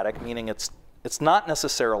non-orthostatic, meaning it's not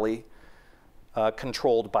necessarily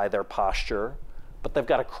controlled by their posture, but they've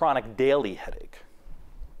got a chronic daily headache.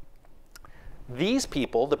 These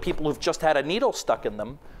people, the people who've just had a needle stuck in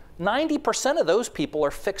them, 90% of those people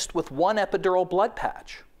are fixed with one epidural blood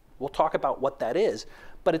patch. We'll talk about what that is.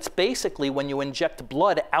 But it's basically when you inject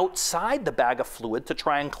blood outside the bag of fluid to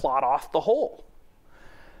try and clot off the hole.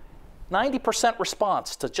 90%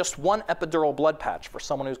 response to just one epidural blood patch for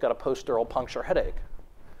someone who's got a post-dural puncture headache.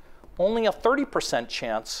 Only a 30%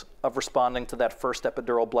 chance of responding to that first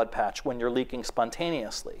epidural blood patch when you're leaking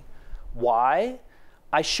spontaneously. Why?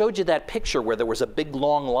 I showed you that picture where there was a big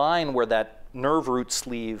long line where that nerve root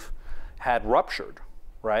sleeve had ruptured,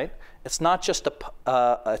 right? It's not just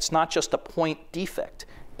a point defect.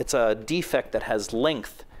 It's a defect that has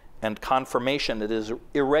length and conformation that is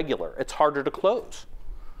irregular. It's harder to close.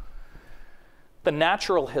 The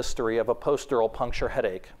natural history of a post-dural puncture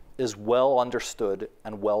headache is well understood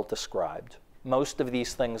and well described. Most of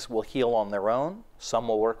these things will heal on their own. Some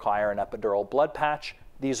will require an epidural blood patch.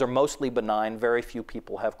 These are mostly benign. Very few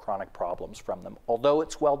people have chronic problems from them, although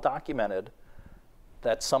it's well documented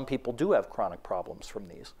that some people do have chronic problems from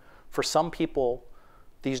these. For some people,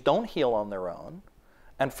 these don't heal on their own.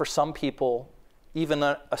 And for some people, even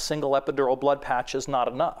a single epidural blood patch is not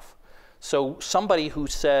enough. So somebody who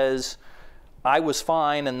says, I was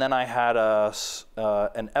fine and then I had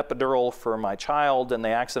an epidural for my child and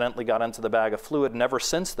they accidentally got into the bag of fluid, and ever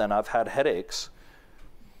since then I've had headaches,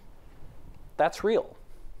 that's real.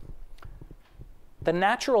 The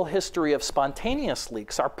natural history of spontaneous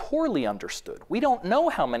leaks are poorly understood. We don't know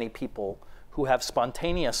how many people who have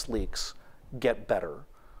spontaneous leaks get better.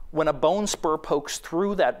 When a bone spur pokes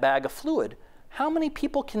through that bag of fluid, how many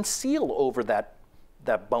people can seal over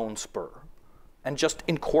that bone spur and just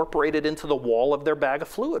incorporate it into the wall of their bag of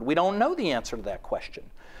fluid? We don't know the answer to that question.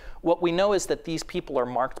 What we know is that these people are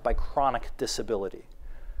marked by chronic disability.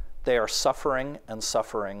 They are suffering and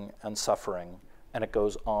suffering and suffering, and it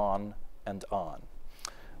goes on and on.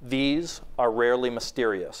 These are rarely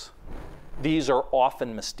mysterious. These are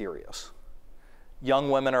often mysterious.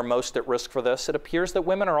 Young women are most at risk for this. It appears that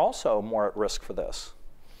women are also more at risk for this.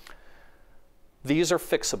 These are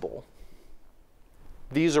fixable.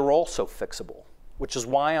 These are also fixable, which is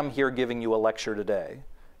why I'm here giving you a lecture today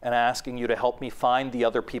and asking you to help me find the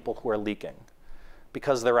other people who are leaking,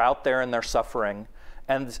 because they're out there and they're suffering.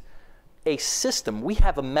 And a system, we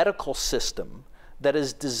have a medical system that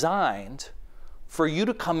is designed for you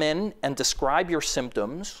to come in and describe your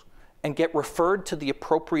symptoms and get referred to the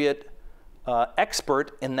appropriate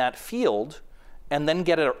expert in that field, and then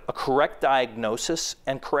get a correct diagnosis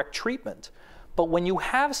and correct treatment. But when you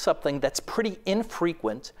have something that's pretty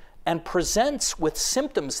infrequent and presents with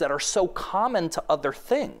symptoms that are so common to other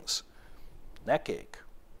things, neck ache,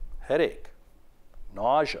 headache,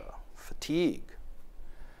 nausea, fatigue,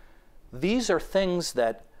 these are things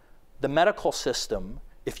that the medical system,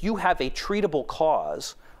 if you have a treatable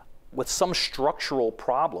cause with some structural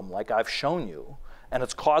problem like I've shown you, and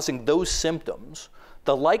it's causing those symptoms,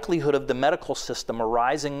 the likelihood of the medical system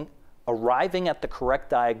arising arriving at the correct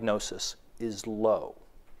diagnosis is low.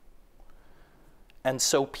 And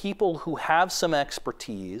so people who have some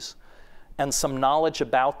expertise and some knowledge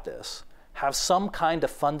about this have some kind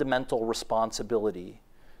of fundamental responsibility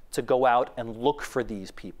to go out and look for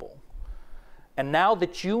these people. And now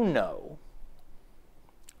that you know,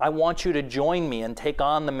 I want you to join me and take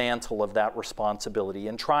on the mantle of that responsibility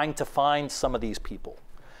in trying to find some of these people.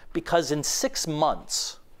 Because in 6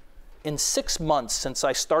 months since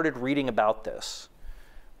I started reading about this,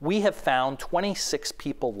 we have found 26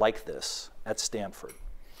 people like this at Stanford.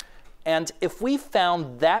 And if we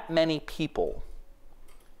found that many people,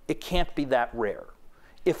 it can't be that rare.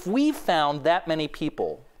 If we found that many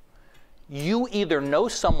people, you either know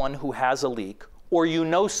someone who has a leak or you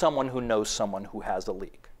know someone who knows someone who has a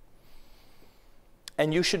leak.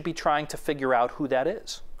 And you should be trying to figure out who that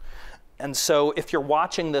is. And so if you're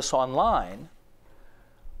watching this online,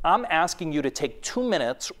 I'm asking you to take 2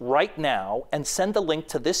 minutes right now and send a link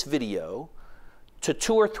to this video to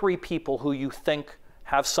 2 or 3 people who you think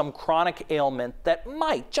have some chronic ailment that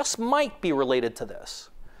just might be related to this.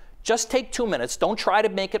 Just take 2 minutes. Don't try to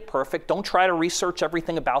make it perfect. Don't try to research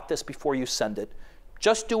everything about this before you send it.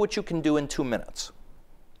 Just do what you can do in 2 minutes.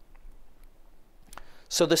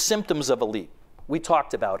 So the symptoms of a leak. We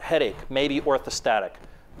talked about headache, maybe orthostatic,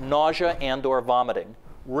 nausea and or vomiting,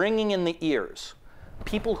 ringing in the ears.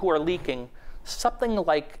 People who are leaking, something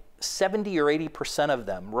like 70 or 80% of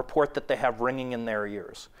them report that they have ringing in their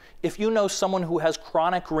ears. If you know someone who has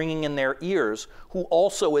chronic ringing in their ears who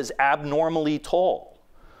also is abnormally tall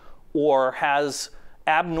or has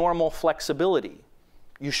abnormal flexibility,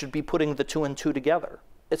 you should be putting the 2 and 2 together.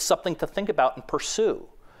 It's something to think about and pursue.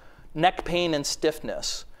 Neck pain and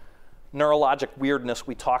stiffness, neurologic weirdness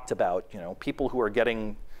we talked about, people who are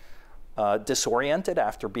getting disoriented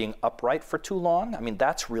after being upright for too long. I mean,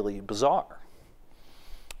 that's really bizarre.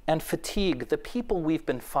 And fatigue. The people we've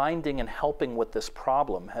been finding and helping with this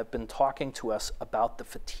problem have been talking to us about the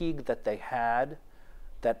fatigue that they had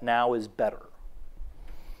that now is better.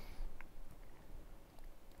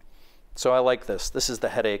 So I like this. This is the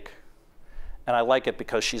headache. And I like it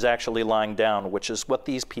because she's actually lying down, which is what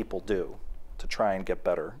these people do to try and get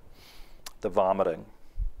better. The vomiting,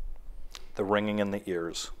 the ringing in the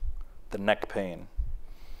ears, the neck pain,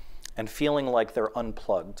 and feeling like they're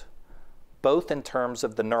unplugged, both in terms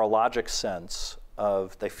of the neurologic sense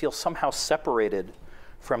of they feel somehow separated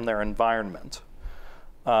from their environment,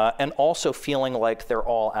 and also feeling like they're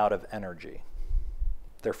all out of energy.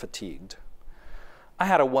 They're fatigued. I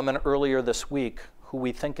had a woman earlier this week who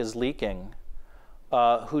we think is leaking,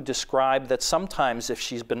 who described that sometimes if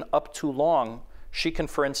she's been up too long, she can,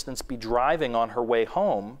 for instance, be driving on her way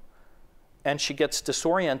home and she gets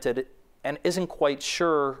disoriented and isn't quite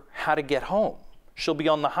sure how to get home. She'll be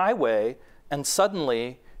on the highway and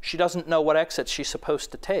suddenly she doesn't know what exit she's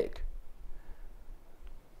supposed to take.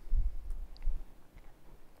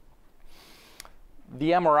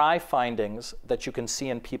 The MRI findings that you can see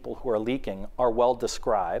in people who are leaking are well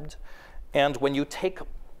described. And when you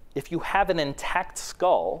if you have an intact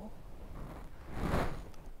skull,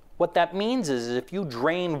 what that means is if you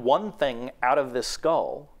drain one thing out of this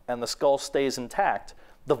skull and the skull stays intact,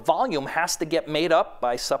 the volume has to get made up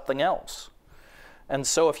by something else. And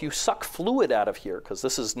so if you suck fluid out of here, because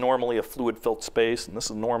this is normally a fluid-filled space and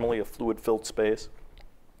this is normally a fluid-filled space,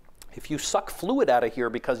 if you suck fluid out of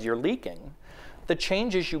here because you're leaking, the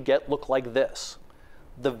changes you get look like this.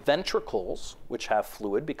 The ventricles, which have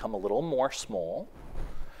fluid, become a little more small.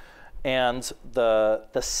 And the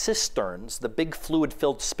cisterns, the big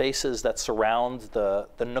fluid-filled spaces that surround the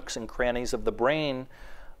nooks and crannies of the brain,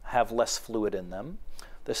 have less fluid in them.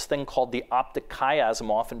 This thing called the optic chiasm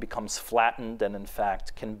often becomes flattened and, in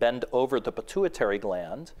fact, can bend over the pituitary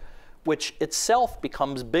gland, which itself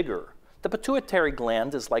becomes bigger. The pituitary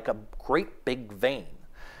gland is like a great big vein.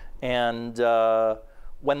 And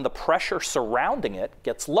when the pressure surrounding it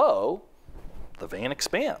gets low, the vein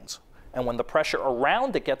expands. And when the pressure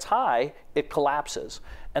around it gets high, it collapses.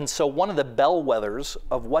 And so one of the bellwethers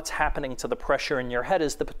of what's happening to the pressure in your head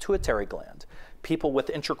is the pituitary gland. People with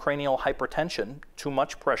intracranial hypertension, too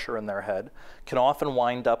much pressure in their head, can often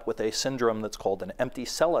wind up with a syndrome that's called an empty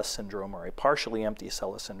cella syndrome or a partially empty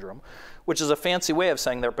cella syndrome, which is a fancy way of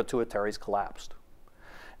saying their pituitary's collapsed.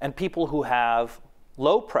 And people who have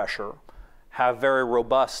low pressure have very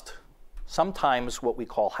robust, sometimes what we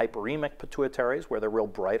call hyperemic pituitaries, where they're real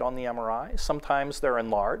bright on the MRI. Sometimes they're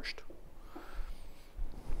enlarged.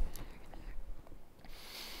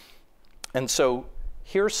 And so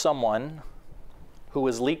here's someone who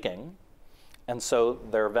is leaking, and so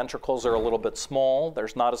their ventricles are a little bit small.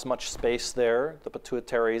 There's not as much space there. The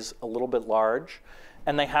pituitary's a little bit large.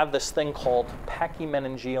 And they have this thing called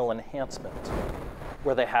pachymeningeal enhancement,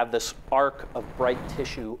 where they have this arc of bright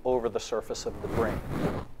tissue over the surface of the brain.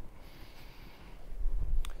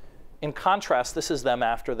 In contrast, this is them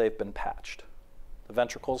after they've been patched. The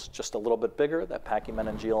ventricle's just a little bit bigger. That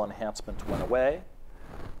pachymeningeal enhancement went away.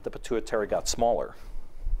 The pituitary got smaller.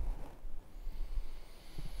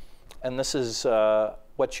 And this is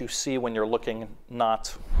what you see when you're looking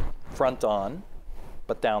not front on,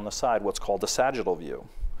 but down the side, what's called a sagittal view.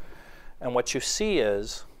 And what you see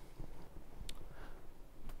is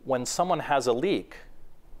when someone has a leak,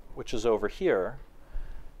 which is over here,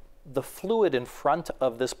 the fluid in front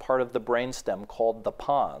of this part of the brainstem called the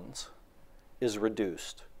pons is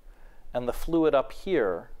reduced. And the fluid up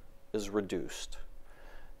here is reduced.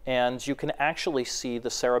 And you can actually see the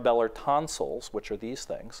cerebellar tonsils, which are these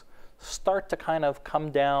things, start to kind of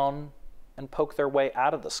come down and poke their way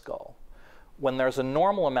out of the skull. When there's a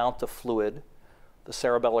normal amount of fluid, the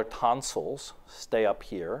cerebellar tonsils stay up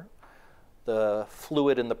here. The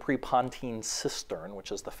fluid in the prepontine cistern,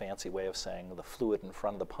 which is the fancy way of saying the fluid in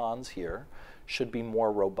front of the pons here, should be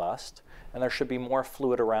more robust, and there should be more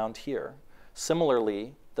fluid around here.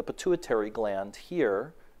 Similarly, the pituitary gland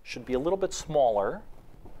here should be a little bit smaller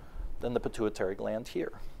than the pituitary gland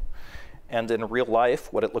here. And in real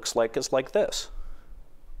life, what it looks like is like this.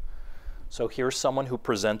 So here's someone who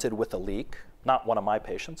presented with a leak, not one of my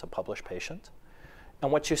patients, a published patient.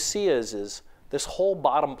 And what you see is this whole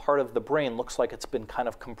bottom part of the brain looks like it's been kind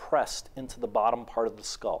of compressed into the bottom part of the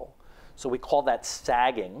skull. So we call that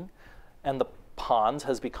sagging, and the pons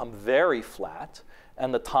has become very flat,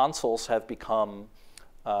 and the tonsils have become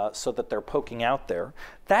so that they're poking out there.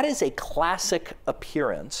 That is a classic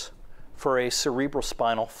appearance for a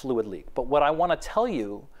cerebrospinal fluid leak. But what I want to tell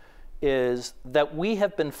you is that we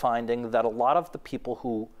have been finding that a lot of the people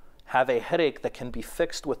who have a headache that can be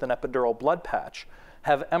fixed with an epidural blood patch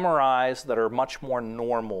have MRIs that are much more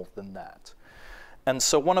normal than that. And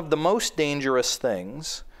so one of the most dangerous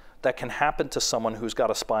things that can happen to someone who's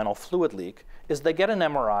got a spinal fluid leak is they get an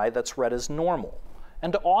MRI that's read as normal.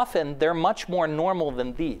 And often they're much more normal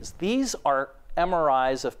than these. These are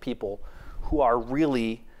MRIs of people who are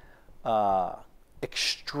really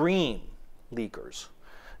extreme leakers.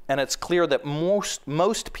 And it's clear that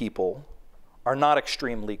most people are not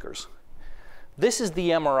extreme leakers. This is the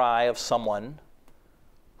MRI of someone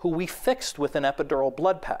who we fixed with an epidural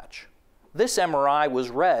blood patch. This MRI was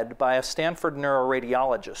read by a Stanford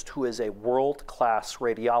neuroradiologist who is a world-class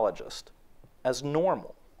radiologist as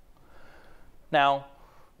normal. Now,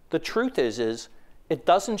 the truth is it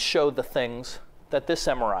doesn't show the things that this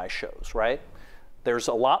MRI shows, right? There's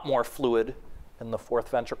a lot more fluid in the fourth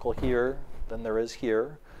ventricle here than there is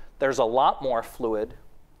here. There's a lot more fluid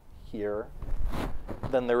here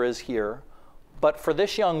than there is here. But for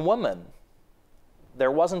this young woman,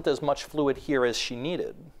 there wasn't as much fluid here as she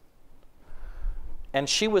needed. And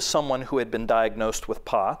she was someone who had been diagnosed with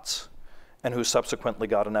POTS and who subsequently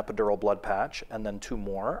got an epidural blood patch and then 2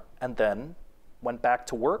 more, and then went back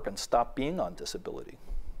to work and stopped being on disability.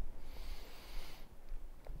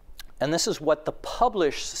 And this is what the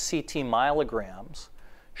published CT myelograms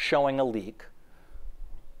showing a leak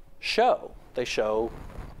show. They show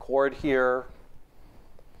a cord here,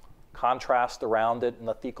 contrast around it in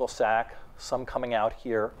the thecal sac, some coming out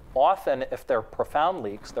here. Often, if they're profound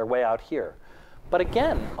leaks, they're way out here. But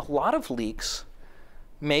again, a lot of leaks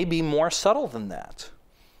may be more subtle than that.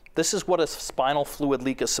 This is what a spinal fluid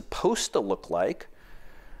leak is supposed to look like.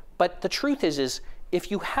 But the truth is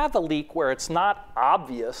if you have a leak where it's not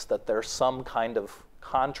obvious that there's some kind of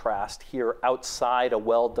contrast here outside a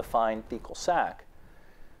well-defined thecal sac,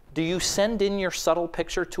 do you send in your subtle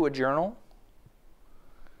picture to a journal?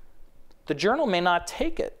 The journal may not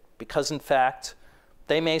take it because, in fact,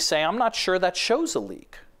 they may say, I'm not sure that shows a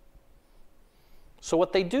leak. So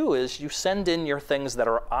what they do is you send in your things that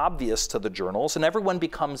are obvious to the journals, and everyone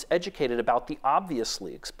becomes educated about the obvious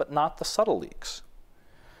leaks, but not the subtle leaks.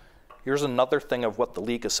 Here's another thing of what the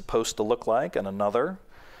leak is supposed to look like, and another,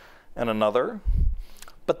 and another.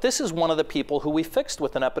 But this is one of the people who we fixed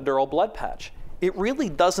with an epidural blood patch. It really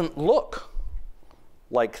doesn't look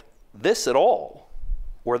like this at all,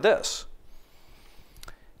 or this.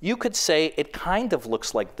 You could say it kind of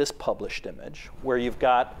looks like this published image, where you've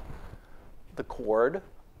got the cord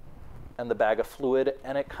and the bag of fluid,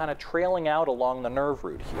 and it kind of trailing out along the nerve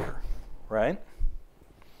root here, right?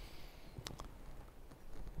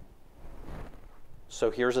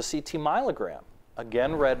 So here's a CT myelogram,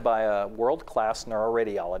 again read by a world-class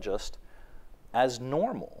neuroradiologist as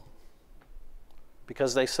normal.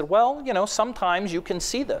 Because they said, well, you know, sometimes you can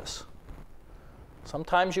see this.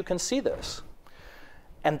 Sometimes you can see this.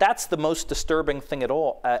 And that's the most disturbing thing of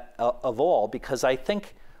all, because I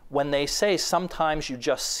think when they say sometimes you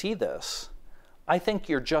just see this, I think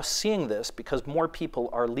you're just seeing this because more people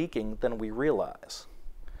are leaking than we realize.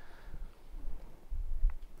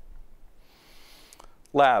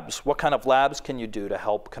 Labs. What kind of labs can you do to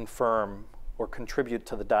help confirm or contribute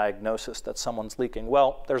to the diagnosis that someone's leaking?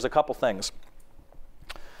 Well, there's a couple things.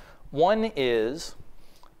 One is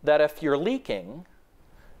that if you're leaking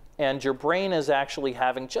and your brain is actually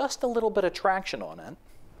having just a little bit of traction on it,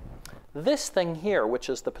 this thing here, which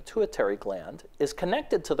is the pituitary gland, is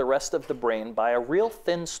connected to the rest of the brain by a real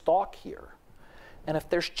thin stalk here. And if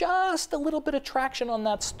there's just a little bit of traction on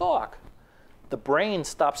that stalk, the brain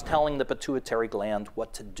stops telling the pituitary gland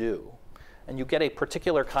what to do. And you get a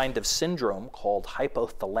particular kind of syndrome called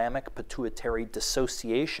hypothalamic pituitary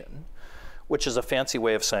dissociation, which is a fancy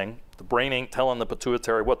way of saying the brain ain't telling the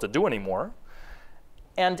pituitary what to do anymore.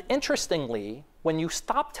 And interestingly, when you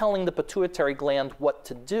stop telling the pituitary gland what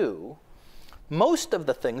to do, most of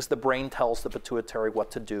the things the brain tells the pituitary what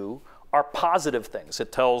to do are positive things.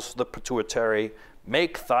 It tells the pituitary,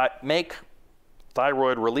 make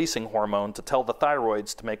thyroid releasing hormone to tell the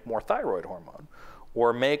thyroids to make more thyroid hormone,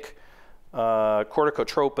 or make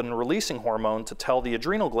corticotropin releasing hormone to tell the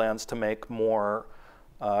adrenal glands to make more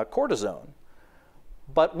cortisone.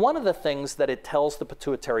 But one of the things that it tells the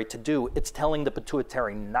pituitary to do, it's telling the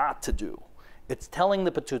pituitary not to do. It's telling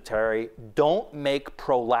the pituitary, don't make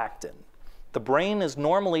prolactin. The brain is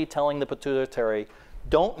normally telling the pituitary,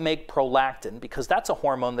 don't make prolactin, because that's a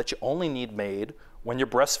hormone that you only need made when you're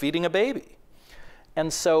breastfeeding a baby.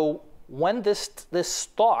 And so when this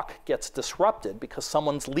stalk gets disrupted because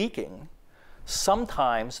someone's leaking,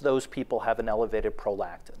 sometimes those people have an elevated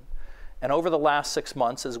prolactin. And over the last 6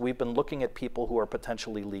 months, as we've been looking at people who are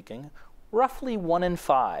potentially leaking, roughly 1 in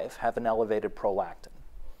 5 have an elevated prolactin.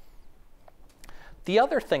 The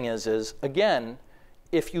other thing is, again,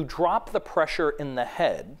 if you drop the pressure in the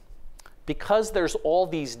head, because there's all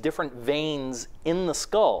these different veins in the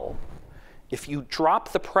skull, if you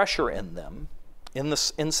drop the pressure in them,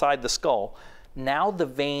 inside the skull, now the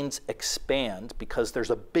veins expand because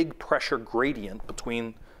there's a big pressure gradient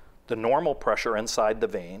between the normal pressure inside the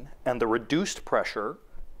vein and the reduced pressure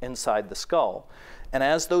inside the skull. And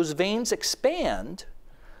as those veins expand,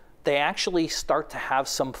 they actually start to have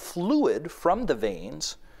some fluid from the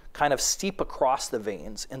veins kind of seep across the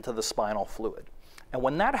veins into the spinal fluid. And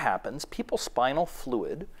when that happens, people's spinal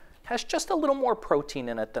fluid has just a little more protein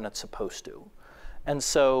in it than it's supposed to. And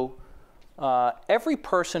so every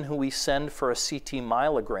person who we send for a CT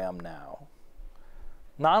myelogram now,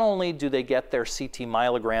 not only do they get their CT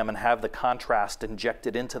myelogram and have the contrast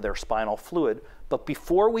injected into their spinal fluid, but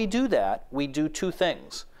before we do that, we do 2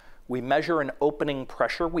 things. We measure an opening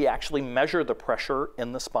pressure. We actually measure the pressure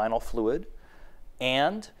in the spinal fluid.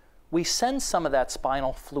 And we send some of that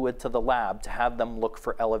spinal fluid to the lab to have them look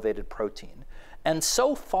for elevated protein. And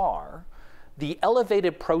so far, the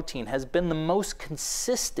elevated protein has been the most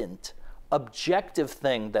consistent, objective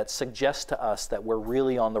thing that suggests to us that we're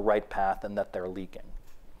really on the right path and that they're leaking.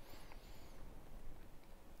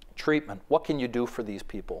 Treatment. What can you do for these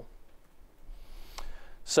people?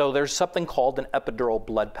 So there's something called an epidural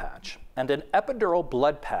blood patch. And an epidural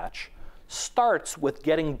blood patch starts with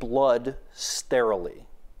getting blood sterilely.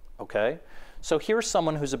 Okay? So here's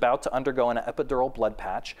someone who's about to undergo an epidural blood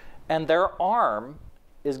patch, and their arm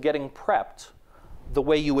is getting prepped the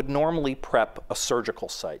way you would normally prep a surgical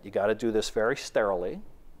site. You got to do this very sterilely.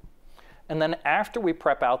 And then after we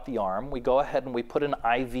prep out the arm, we go ahead and we put an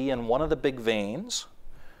IV in one of the big veins,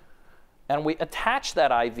 and we attach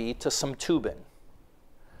that IV to some tubing.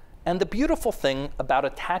 And the beautiful thing about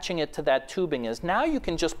attaching it to that tubing is now you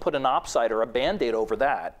can just put an opsite or a Band-Aid over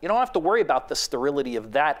that. You don't have to worry about the sterility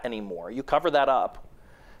of that anymore. You cover that up.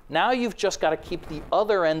 Now you've just got to keep the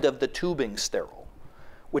other end of the tubing sterile,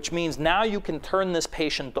 which means now you can turn this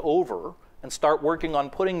patient over and start working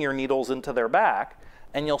on putting your needles into their back,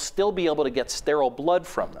 and you'll still be able to get sterile blood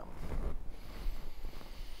from them.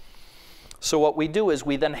 So what we do is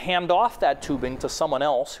we then hand off that tubing to someone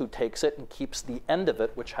else who takes it and keeps the end of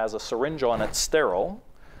it, which has a syringe on it, sterile.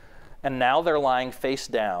 And now they're lying face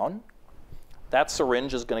down. That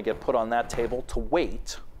syringe is going to get put on that table to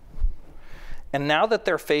wait. And now that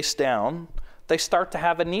they're face down, they start to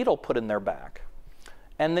have a needle put in their back.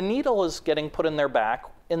 And the needle is getting put in their back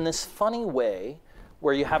in this funny way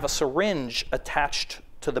where you have a syringe attached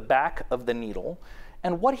to the back of the needle.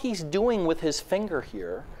 And what he's doing with his finger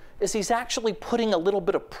here is he's actually putting a little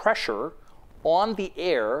bit of pressure on the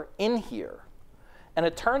air in here. And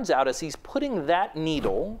it turns out as he's putting that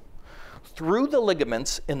needle through the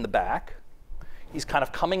ligaments in the back, he's kind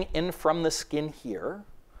of coming in from the skin here,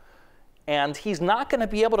 And he's not going to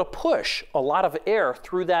be able to push a lot of air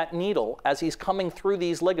through that needle as he's coming through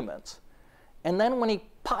these ligaments. And then when he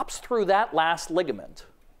pops through that last ligament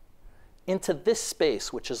into this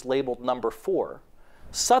space, which is labeled number 4,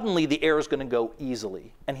 suddenly the air is going to go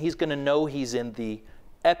easily. And he's going to know he's in the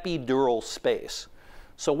epidural space.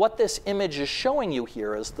 So what this image is showing you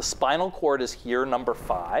here is the spinal cord is here, number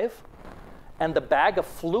 5. And the bag of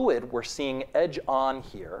fluid we're seeing edge on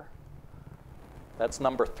here. That's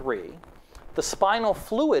number 3. The spinal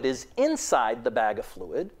fluid is inside the bag of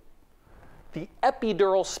fluid. The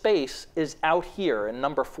epidural space is out here in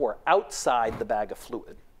number 4, outside the bag of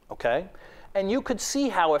fluid, okay? And you could see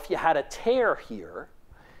how if you had a tear here,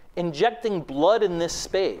 injecting blood in this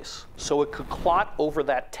space so it could clot over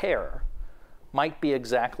that tear might be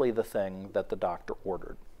exactly the thing that the doctor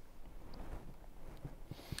ordered.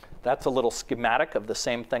 That's a little schematic of the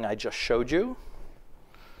same thing I just showed you.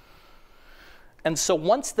 And so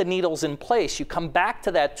once the needle's in place, you come back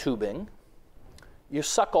to that tubing. You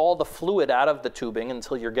suck all the fluid out of the tubing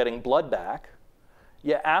until you're getting blood back.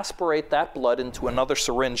 You aspirate that blood into another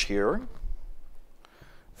syringe here.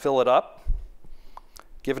 Fill it up.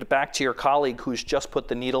 Give it back to your colleague who's just put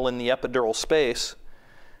the needle in the epidural space.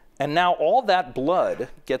 And now all that blood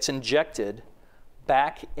gets injected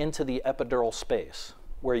back into the epidural space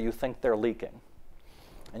where you think they're leaking.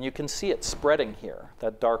 And you can see it spreading here,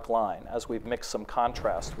 that dark line, as we've mixed some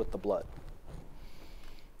contrast with the blood.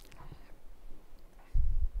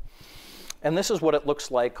 And this is what it looks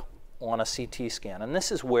like on a CT scan. And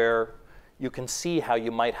this is where you can see how you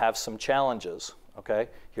might have some challenges, okay?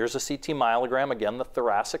 Here's a CT myelogram, again, the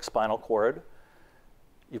thoracic spinal cord.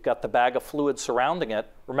 You've got the bag of fluid surrounding it.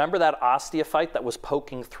 Remember that osteophyte that was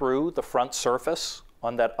poking through the front surface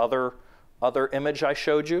on that other image I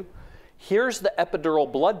showed you? Here's the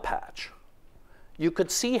epidural blood patch. You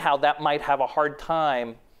could see how that might have a hard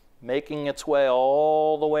time making its way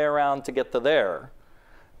all the way around to get to there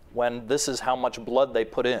when this is how much blood they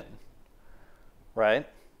put in, right?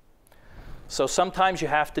 So sometimes you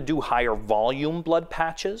have to do higher volume blood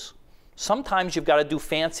patches. Sometimes you've got to do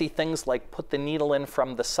fancy things like put the needle in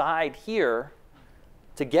from the side here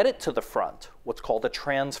to get it to the front, what's called a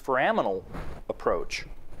transforaminal approach.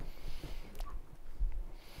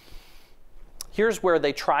 Here's where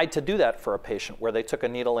they tried to do that for a patient, where they took a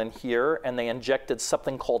needle in here and they injected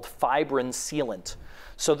something called fibrin sealant.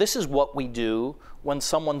 So this is what we do when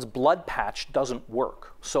someone's blood patch doesn't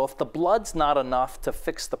work. So if the blood's not enough to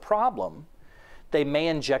fix the problem, they may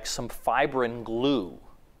inject some fibrin glue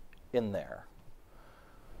in there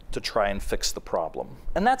to try and fix the problem.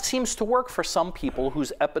 And that seems to work for some people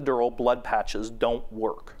whose epidural blood patches don't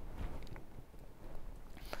work.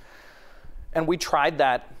 And we tried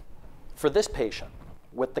that for this patient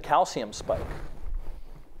with the calcium spike.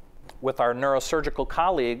 With our neurosurgical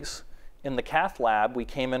colleagues in the cath lab, we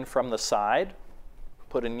came in from the side,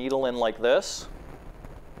 put a needle in like this,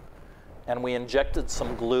 and we injected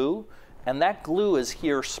some glue. And that glue is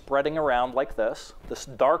here spreading around like this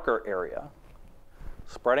darker area,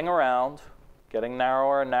 spreading around, getting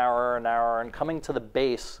narrower and narrower and narrower, and coming to the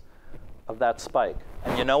base of that spike.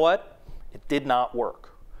 And you know what? It did not work.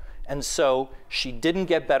 And so she didn't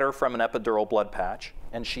get better from an epidural blood patch,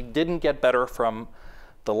 and she didn't get better from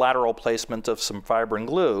the lateral placement of some fibrin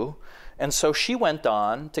glue, and so she went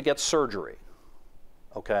on to get surgery,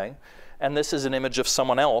 okay? And this is an image of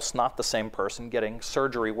someone else, not the same person, getting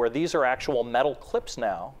surgery, where these are actual metal clips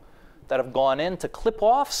now that have gone in to clip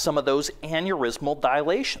off some of those aneurysmal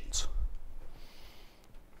dilations.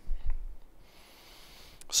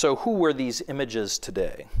 So who were these images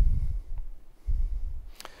today?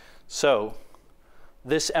 So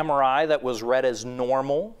this MRI that was read as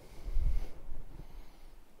normal,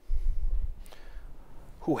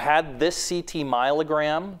 who had this CT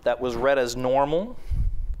myelogram that was read as normal,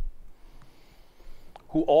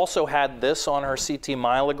 who also had this on her CT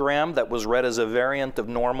myelogram that was read as a variant of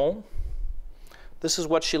normal. This is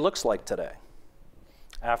what she looks like today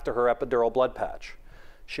after her epidural blood patch.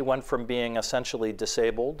 She went from being essentially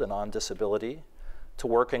disabled and on disability to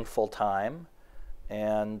working full-time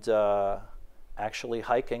and actually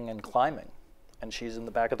hiking and climbing. And she's in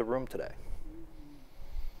the back of the room today.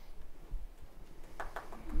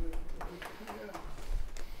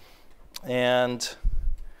 And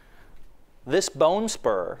this bone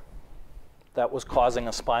spur that was causing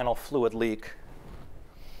a spinal fluid leak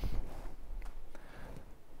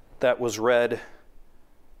that was read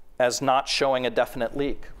as not showing a definite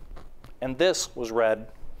leak. And this was read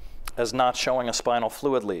as not showing a spinal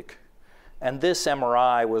fluid leak. And this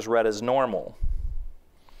MRI was read as normal.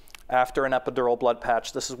 After an epidural blood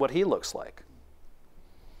patch, this is what he looks like.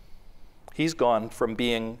 He's gone from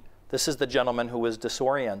being This is the gentleman who was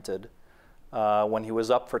disoriented when he was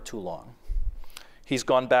up for too long. He's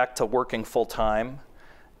gone back to working full time,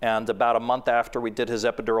 and about a month after we did his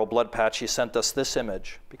epidural blood patch, he sent us this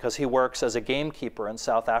image because he works as a gamekeeper in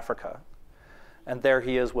South Africa. And there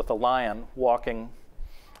he is with a lion walking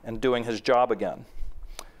and doing his job again.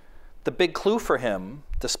 The big clue for him,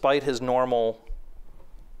 despite his normal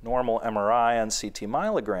MRI and CT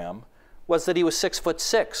myelogram, was that he was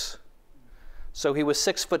 6'6". So he was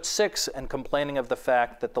 6'6" and complaining of the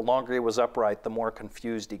fact that the longer he was upright, the more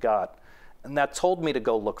confused he got. And that told me to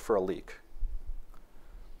go look for a leak.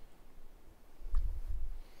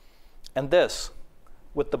 And this,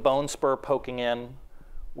 with the bone spur poking in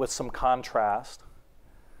with some contrast.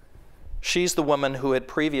 She's the woman who had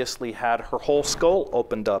previously had her whole skull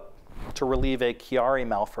opened up to relieve a Chiari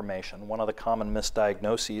malformation, one of the common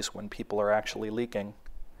misdiagnoses when people are actually leaking.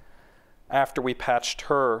 After we patched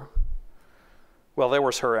her, well, there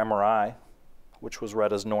was her MRI, which was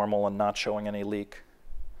read as normal and not showing any leak.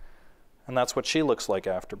 And that's what she looks like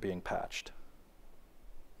after being patched.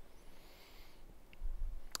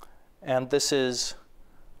 And this is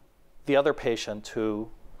the other patient who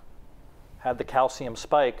had the calcium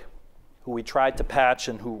spike, who we tried to patch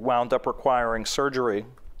and who wound up requiring surgery,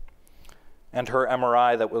 and her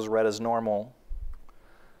MRI that was read as normal,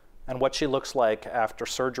 and what she looks like after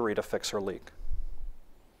surgery to fix her leak.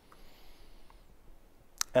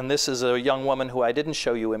 And this is a young woman who I didn't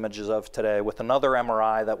show you images of today with another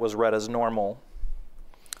MRI that was read as normal,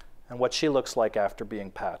 and what she looks like after being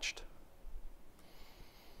patched.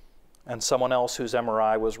 And someone else whose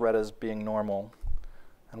MRI was read as being normal,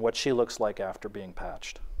 and what she looks like after being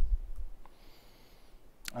patched.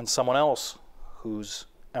 And someone else whose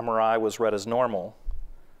MRI was read as normal,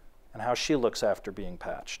 and how she looks after being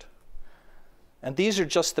patched. And these are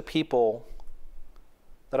just the people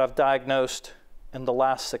that I've diagnosed in the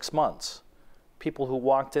last 6 months. People who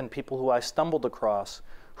walked in, people who I stumbled across,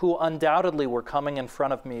 who undoubtedly were coming in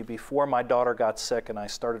front of me before my daughter got sick and I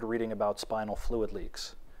started reading about spinal fluid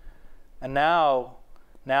leaks. And now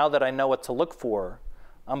that I know what to look for,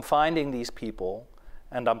 I'm finding these people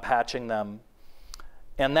and I'm patching them.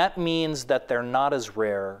 And that means that they're not as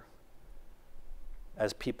rare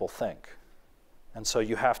as people think. And so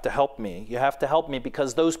you have to help me. You have to help me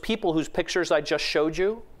because those people whose pictures I just showed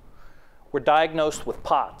you were diagnosed with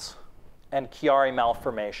POTS and Chiari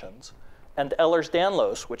malformations and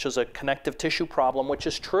Ehlers-Danlos, which is a connective tissue problem, which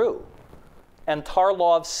is true, and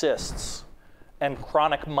Tarlov cysts, and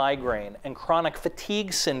chronic migraine, and chronic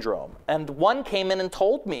fatigue syndrome. And one came in and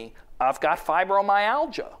told me, I've got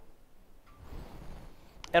fibromyalgia.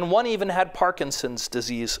 And one even had Parkinson's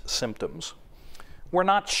disease symptoms. We're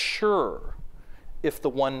not sure if the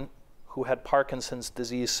one who had Parkinson's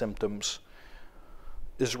disease symptoms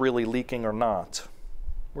is really leaking or not.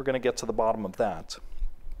 We're going to get to the bottom of that.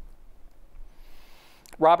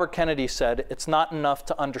 Robert Kennedy said, it's not enough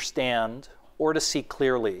to understand or to see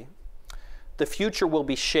clearly. The future will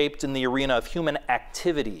be shaped in the arena of human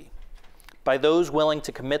activity by those willing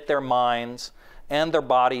to commit their minds and their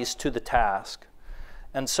bodies to the task.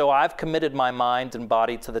 And so I've committed my mind and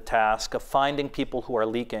body to the task of finding people who are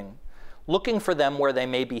leaking, looking for them where they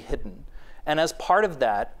may be hidden. And as part of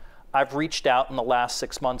that, I've reached out in the last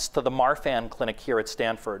 6 months to the Marfan clinic here at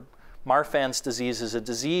Stanford. Marfan's disease is a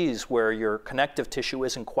disease where your connective tissue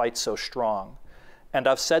isn't quite so strong. And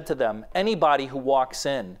I've said to them, anybody who walks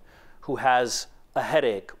in who has a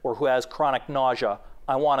headache or who has chronic nausea,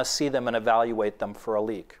 I want to see them and evaluate them for a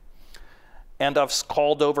leak. And I've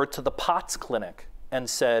called over to the POTS clinic and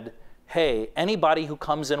said, hey, anybody who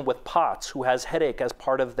comes in with POTS, who has headache as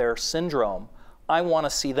part of their syndrome, I want to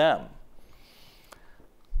see them.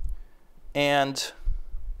 And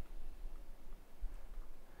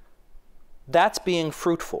that's being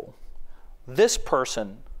fruitful. This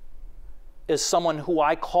person is someone who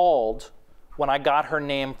I called when I got her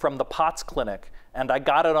name from the POTS clinic, and I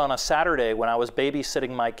got it on a Saturday when I was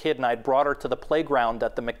babysitting my kid, and I'd brought her to the playground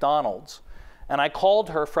at the McDonald's. And I called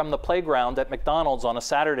her from the playground at McDonald's on a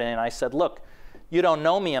Saturday, and I said, look, you don't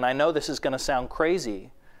know me, and I know this is going to sound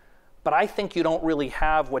crazy, but I think you don't really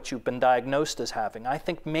have what you've been diagnosed as having. I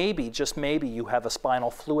think maybe, just maybe, you have a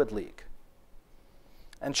spinal fluid leak.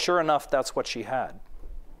 And sure enough, that's what she had.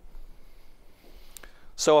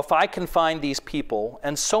 So if I can find these people,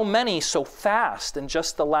 and so many so fast in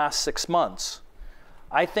just the last 6 months,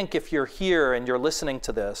 I think if you're here and you're listening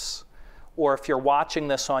to this, or if you're watching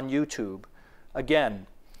this on YouTube, again,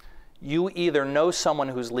 you either know someone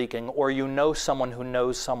who's leaking or you know someone who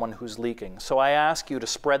knows someone who's leaking. So I ask you to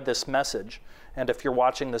spread this message, and if you're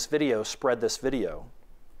watching this video, spread this video.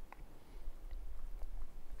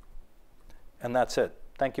 And that's it.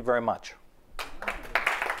 Thank you very much.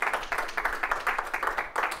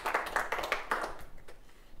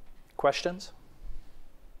 Questions?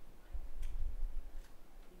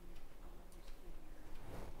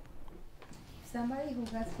 Somebody who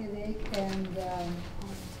has headache and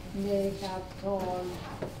they have told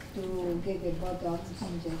to get the Botox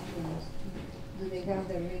injections, do they have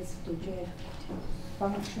the risk to get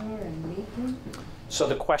puncture and leaking? So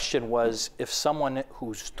the question was, if someone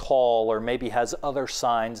who's tall or maybe has other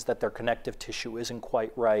signs that their connective tissue isn't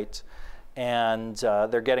quite right and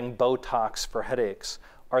they're getting Botox for headaches,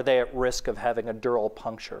 are they at risk of having a dural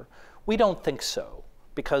puncture? We don't think so,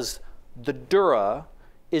 because the dura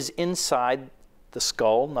is inside the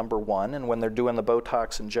skull, number one, and when they're doing the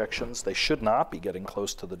Botox injections, they should not be getting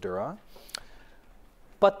close to the dura.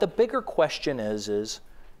 But the bigger question is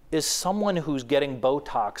someone who's getting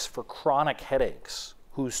Botox for chronic headaches,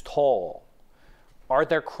 who's tall, are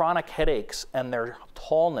their chronic headaches and their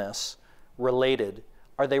tallness related?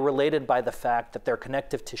 Are they related by the fact that their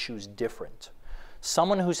connective tissue is different?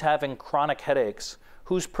 Someone who's having chronic headaches,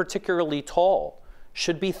 who's particularly tall,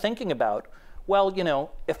 should be thinking about, well, you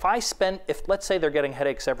know, if let's say they're getting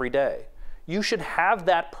headaches every day, you should have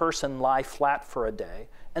that person lie flat for a day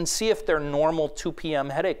and see if their normal 2 p.m.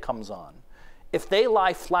 headache comes on. If they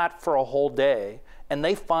lie flat for a whole day and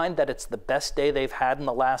they find that it's the best day they've had in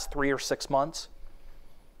the last 3 or 6 months,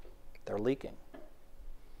 they're leaking.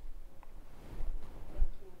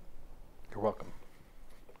 You're welcome.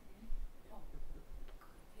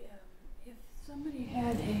 If somebody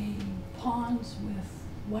had a pons with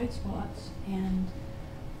white spots and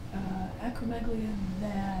acromegaly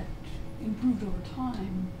that improved over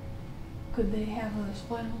time, could they have a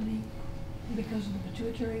spinal leak because of the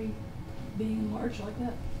pituitary being enlarged like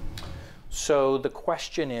that? So the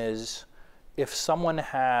question is, if someone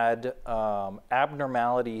had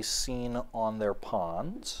abnormalities seen on their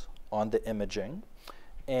pons, on the imaging,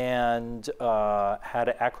 and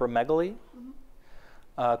had acromegaly,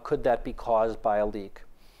 could that be caused by a leak?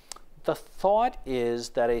 The thought is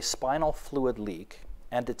that a spinal fluid leak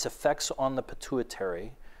and its effects on the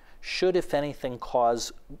pituitary should, if anything,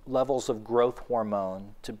 cause levels of growth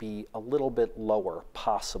hormone to be a little bit lower,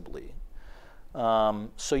 possibly.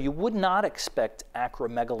 So you would not expect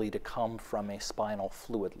acromegaly to come from a spinal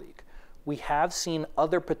fluid leak. We have seen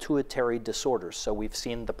other pituitary disorders. So we've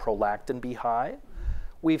seen the prolactin be high.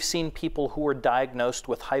 We've seen people who were diagnosed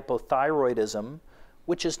with hypothyroidism,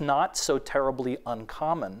 which is not so terribly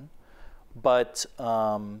uncommon, but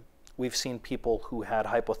we've seen people who had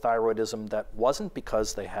hypothyroidism that wasn't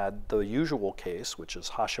because they had the usual case, which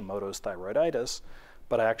is Hashimoto's thyroiditis,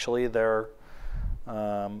 but actually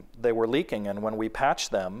they were leaking, and when we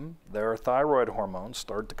patched them, their thyroid hormones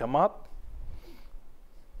started to come up.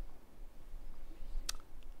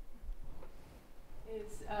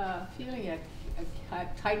 Is feeling a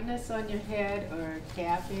tightness on your head or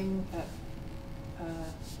capping,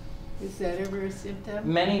 is that ever a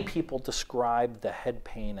symptom? Many people describe the head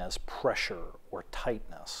pain as pressure or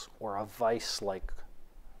tightness or a vice-like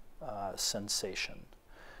sensation.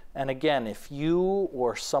 And again, if you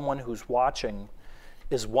or someone who's watching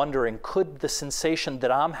is wondering, could the sensation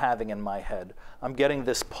that I'm having in my head, I'm getting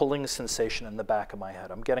this pulling sensation in the back of my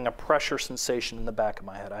head, I'm getting a pressure sensation in the back of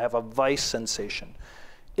my head, I have a vice sensation.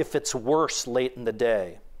 If it's worse late in the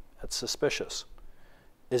day, that's suspicious.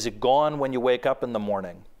 Is it gone when you wake up in the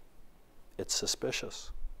morning? It's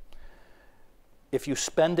suspicious. If you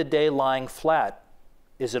spend a day lying flat,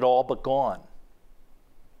 is it all but gone?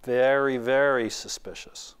 Very, very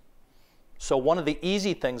suspicious. So one of the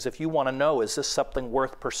easy things, if you want to know, is this something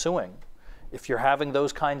worth pursuing? If you're having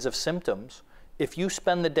those kinds of symptoms, if you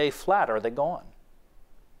spend the day flat, are they gone?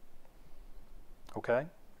 Okay?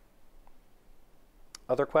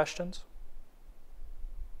 Other questions?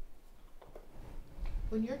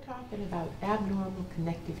 When you're talking about abnormal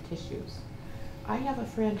connective tissues, I have a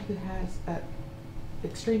friend who has an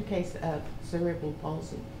extreme case of cerebral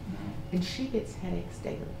palsy, and she gets headaches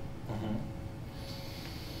daily.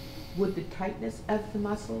 Would the tightness of the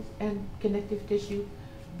muscles and connective tissue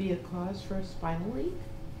be a cause for a spinal leak?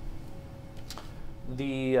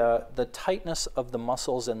 The tightness of the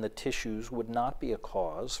muscles and the tissues would not be a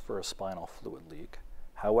cause for a spinal fluid leak.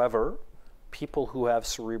 However, people who have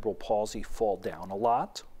cerebral palsy fall down a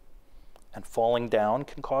lot, and falling down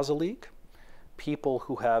can cause a leak. People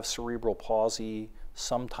who have cerebral palsy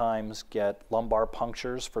sometimes get lumbar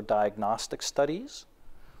punctures for diagnostic studies,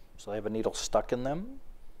 so they have a needle stuck in them.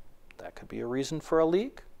 That could be a reason for a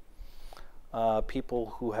leak.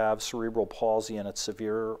 People who have cerebral palsy and it's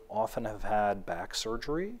severe often have had back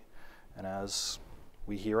surgery, and as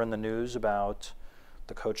we hear in the news about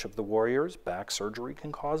the coach of the Warriors, back surgery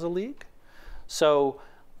can cause a leak. So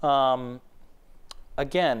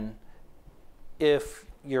again, if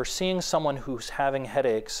you're seeing someone who's having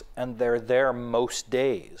headaches and they're there most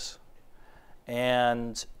days,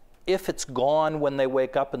 and if it's gone when they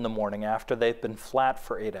wake up in the morning after they've been flat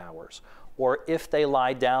for 8 hours, or if they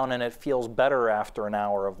lie down and it feels better after an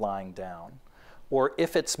hour of lying down, or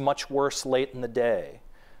if it's much worse late in the day,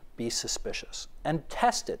 be suspicious and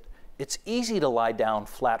test it. It's easy to lie down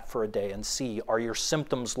flat for a day and see, are your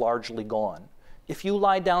symptoms largely gone? If you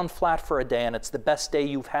lie down flat for a day and it's the best day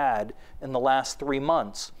you've had in the last 3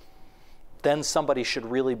 months, then somebody should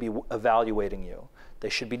really be evaluating you. They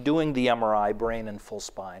should be doing the MRI, brain and full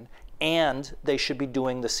spine, and they should be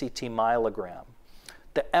doing the CT myelogram.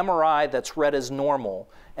 The MRI that's read as normal,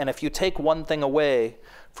 and if you take one thing away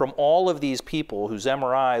from all of these people whose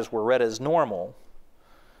MRIs were read as normal,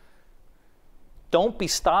 don't be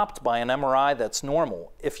stopped by an MRI that's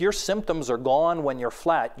normal. If your symptoms are gone when you're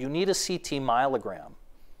flat, you need a CT myelogram.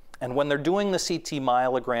 And when they're doing the CT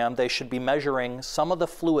myelogram, they should be measuring some of the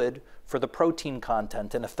fluid for the protein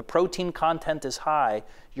content. And if the protein content is high,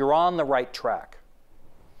 you're on the right track.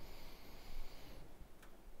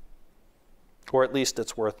 Or at least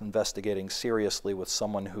it's worth investigating seriously with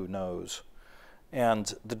someone who knows.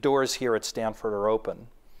 And the doors here at Stanford are open.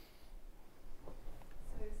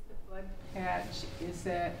 So is the blood patch, is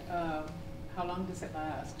that, how long does it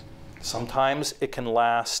last? Sometimes it can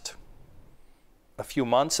last a few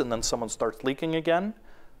months and then someone starts leaking again.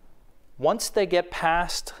 Once they get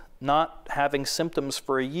past not having symptoms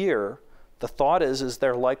for a year, the thought is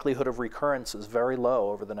their likelihood of recurrence is very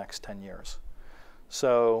low over the next 10 years.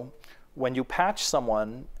 So when you patch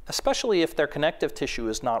someone, especially if their connective tissue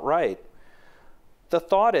is not right, the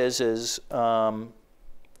thought is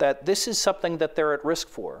that this is something that they're at risk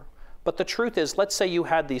for. But the truth is, let's say you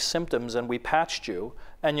had these symptoms and we patched you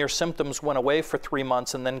and your symptoms went away for 3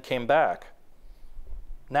 months and then came back.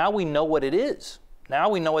 Now we know what it is. Now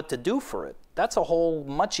we know what to do for it. That's a whole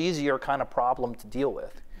much easier kind of problem to deal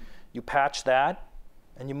with. You patch that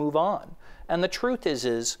and you move on. And the truth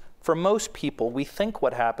is for most people, we think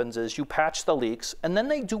what happens is you patch the leaks and then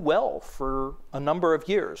they do well for a number of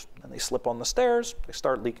years. And they slip on the stairs, they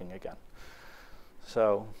start leaking again.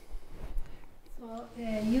 So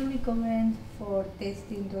you recommend for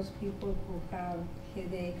testing those people who have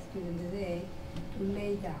headaches during the day to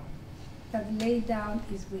lay down. That lay down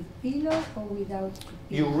is with pillow or without pillow?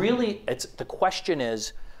 You really, the question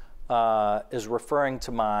is referring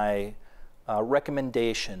to my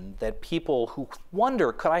recommendation that people who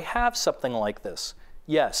wonder, could I have something like this?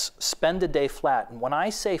 Yes, spend a day flat. And when I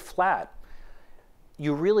say flat,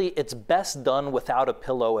 it's best done without a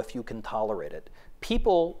pillow if you can tolerate it.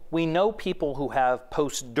 We know people who have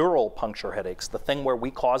post-dural puncture headaches, the thing where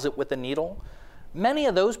we cause it with a needle. Many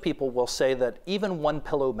of those people will say that even one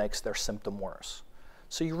pillow makes their symptom worse.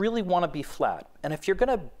 So you really want to be flat. And if you're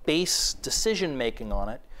going to base decision making on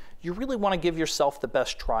it, you really want to give yourself the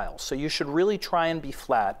best trial. So you should really try and be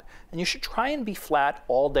flat, and you should try and be flat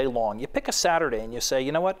all day long. You pick a Saturday and you say,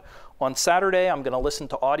 you know what, on Saturday I'm going to listen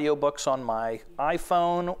to audiobooks on my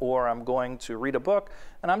iPhone, or I'm going to read a book,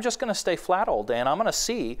 and I'm just going to stay flat all day, and I'm going to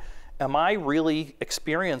see, am I really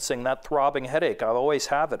experiencing that throbbing headache I always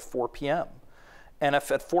have at 4 p.m.? And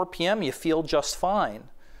if at 4 p.m. you feel just fine,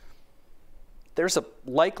 there's a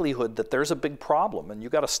likelihood that there's a big problem, and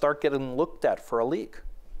you've got to start getting looked at for a leak.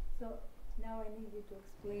 So now I need you to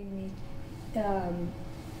explain me, how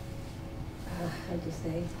to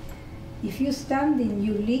say, if you're standing,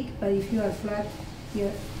 you leak, but if you are flat,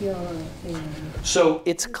 you're so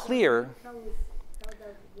it's clear. How does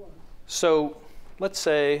it work? So let's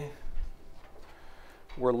say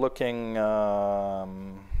we're looking,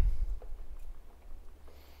 I'm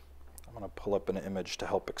going to pull up an image to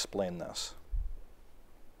help explain this.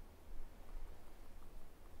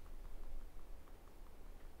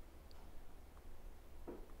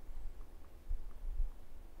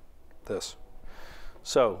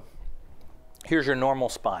 So here's your normal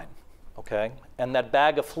spine, okay? And that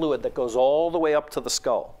bag of fluid that goes all the way up to the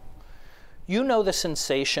skull. You know the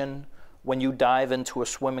sensation when you dive into a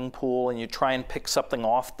swimming pool and you try and pick something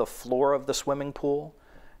off the floor of the swimming pool?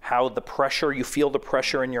 How the pressure, you feel the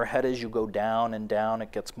pressure in your head as you go down and down,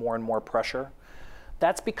 it gets more and more pressure.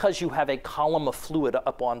 That's because you have a column of fluid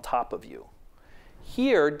up on top of you.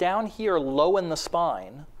 Here, down here, low in the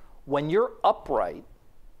spine, when you're upright,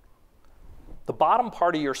 the bottom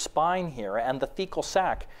part of your spine here and the thecal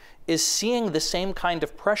sac is seeing the same kind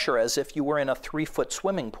of pressure as if you were in a 3-foot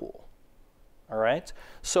swimming pool. All right?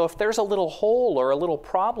 So if there's a little hole or a little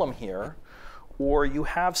problem here, or you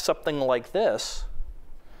have something like this,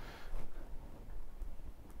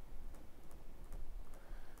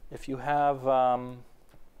 If you have, do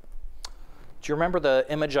you remember the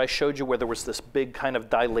image I showed you where there was this big kind of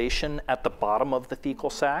dilation at the bottom of the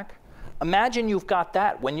thecal sac? Imagine you've got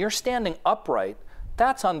that. When you're standing upright,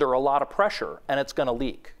 that's under a lot of pressure and it's going to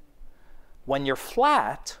leak. When you're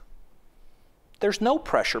flat, there's no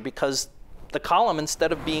pressure because the column,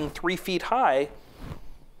 instead of being 3 feet high,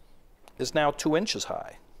 is now 2 inches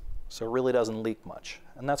high. So it really doesn't leak much.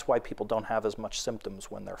 And that's why people don't have as much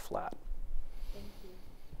symptoms when they're flat. Thank you.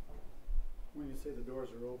 When you say the doors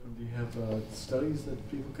are open, do you have studies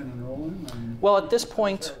that people can enroll in? I mean, Well, at this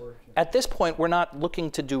point, we're not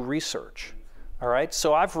looking to do research. All right,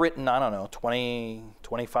 so I've written, I don't know, 20,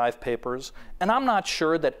 25 papers, and I'm not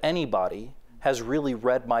sure that anybody has really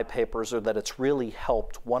read my papers or that it's really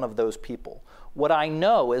helped one of those people. What I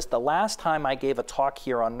know is the last time I gave a talk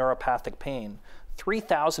here on neuropathic pain,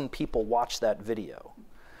 3,000 people watched that video.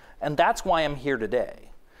 And that's why I'm here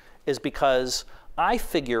today, is because I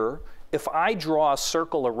figure if I draw a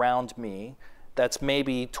circle around me that's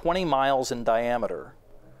maybe 20 miles in diameter,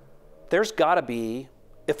 there's gotta be,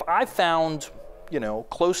 if I found, you know,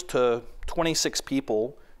 close to 26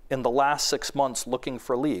 people in the last 6 months looking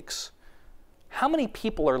for leaks, how many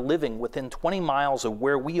people are living within 20 miles of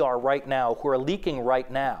where we are right now who are leaking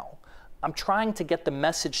right now? I'm trying to get the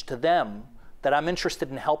message to them that I'm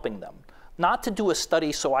interested in helping them. Not to do a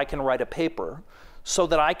study so I can write a paper, so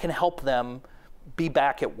that I can help them be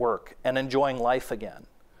back at work and enjoying life again,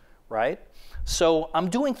 right? So I'm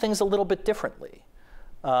doing things a little bit differently.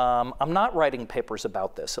 I'm not writing papers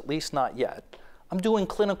about this, at least not yet. I'm doing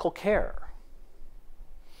clinical care.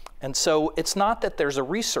 And so it's not that there's a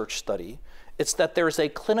research study, it's that there's a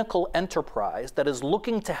clinical enterprise that is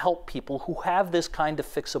looking to help people who have this kind of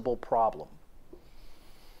fixable problem.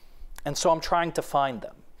 And so I'm trying to find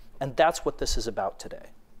them. And that's what this is about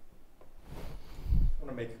today. I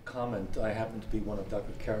want to make a comment. I happen to be one of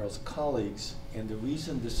Dr. Carroll's colleagues, and the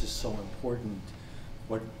reason this is so important,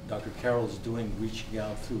 what Dr. Carroll is doing, reaching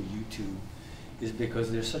out through YouTube, is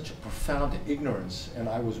because there's such a profound ignorance, and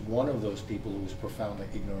I was one of those people who was profoundly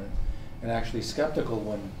ignorant and actually skeptical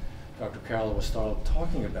when Dr. Carroll was started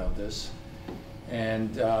talking about this.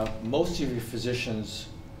 And most of your physicians,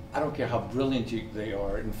 I don't care how brilliant they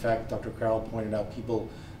are. In fact, Dr. Carroll pointed out people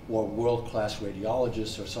who are world-class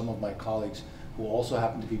radiologists, or some of my colleagues who also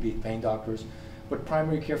happen to be big pain doctors, but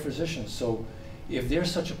primary care physicians. So if there's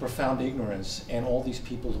such a profound ignorance, and all these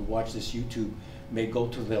people who watch this YouTube may go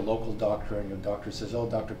to their local doctor, and your doctor says, oh,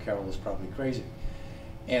 Dr. Carroll is probably crazy.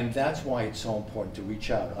 And that's why it's so important to reach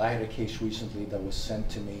out. I had a case recently that was sent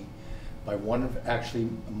to me by one of actually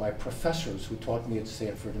my professors who taught me at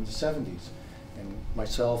Stanford in the 70s. And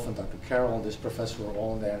myself and Dr. Carroll and this professor were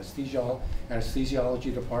all in the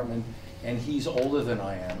anesthesiology department, and he's older than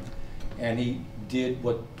I am. And he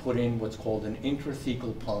put in what's called an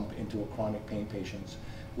intrathecal pump into a chronic pain patients,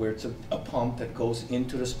 where it's a pump that goes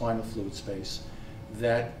into the spinal fluid space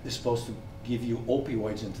that is supposed to give you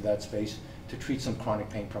opioids into that space to treat some chronic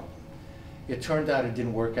pain problem. It turned out it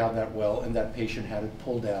didn't work out that well, and that patient had it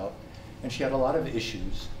pulled out, and she had a lot of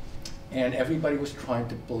issues. And everybody was trying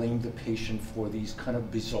to blame the patient for these kind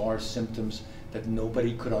of bizarre symptoms that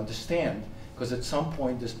nobody could understand, because at some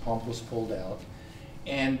point this pump was pulled out,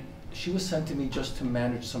 and she was sent to me just to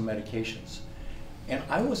manage some medications. And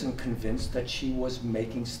I wasn't convinced that she was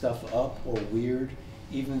making stuff up or weird,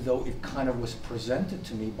 even though it kind of was presented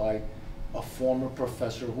to me by a former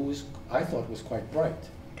professor who I thought was quite bright.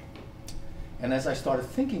 And as I started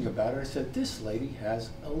thinking about it, I said, this lady has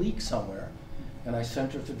a leak somewhere. And I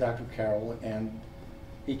sent her to Dr. Carroll, and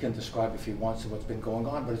he can describe if he wants to what's been going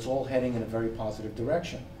on, but it's all heading in a very positive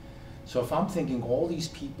direction. So if I'm thinking all these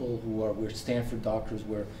people we're Stanford doctors,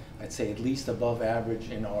 we're, I'd say, at least above average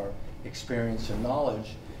in our experience and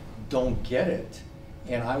knowledge, don't get it.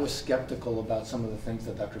 And I was skeptical about some of the things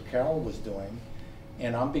that Dr. Carroll was doing.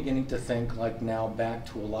 And I'm beginning to think, like, now back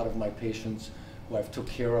to a lot of my patients who I've took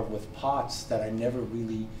care of with POTS that I never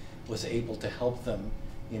really was able to help them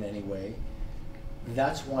in any way.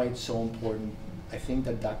 That's why it's so important. I think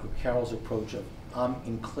that Dr. Carroll's approach of, I'm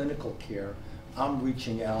in clinical care, I'm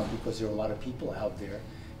reaching out because there are a lot of people out there.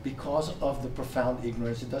 Because of the profound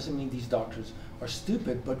ignorance, it doesn't mean these doctors are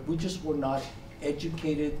stupid, but we just were not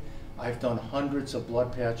educated. I've done hundreds of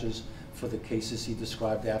blood patches for the cases he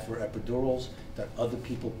described after epidurals that other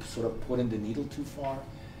people sort of put in the needle too far.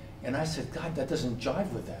 And I said, God, that doesn't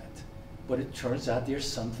jive with that. But it turns out there's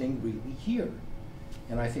something really here.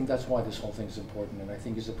 And I think that's why this whole thing is important, and I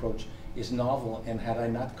think his approach is novel. And had I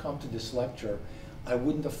not come to this lecture, I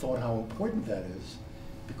wouldn't have thought how important that is,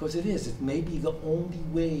 because it is. It may be the only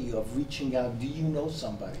way of reaching out. Do you know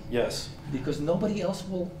somebody? Yes. Because nobody else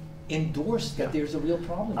will endorsed that there's a real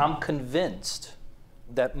problem. I'm convinced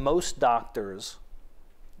that most doctors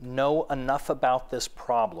know enough about this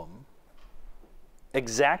problem,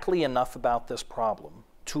 exactly enough about this problem,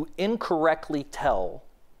 to incorrectly tell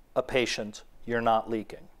a patient you're not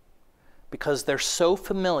leaking, because they're so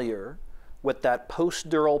familiar with that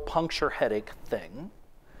postdural puncture headache thing,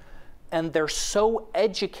 and they're so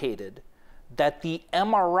educated that the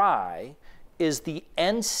MRI is the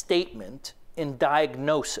end statement in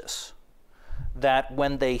diagnosis, that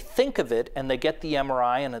when they think of it and they get the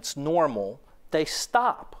MRI and it's normal, they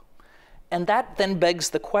stop. And that then begs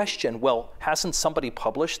the question, well, hasn't somebody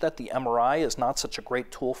published that the MRI is not such a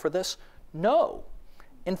great tool for this? No.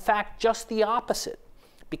 In fact, just the opposite,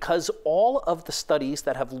 because all of the studies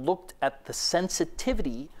that have looked at the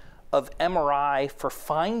sensitivity of MRI for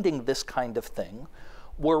finding this kind of thing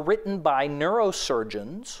were written by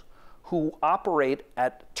neurosurgeons who operate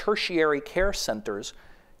at tertiary care centers.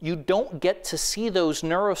 You don't get to see those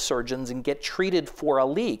neurosurgeons and get treated for a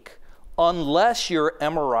leak unless your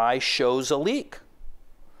MRI shows a leak.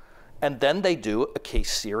 And then they do a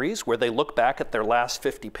case series where they look back at their last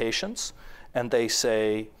 50 patients and they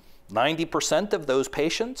say 90% of those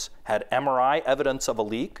patients had MRI evidence of a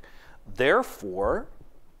leak. Therefore,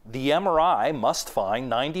 the MRI must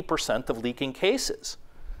find 90% of leaking cases.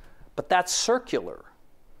 But that's circular.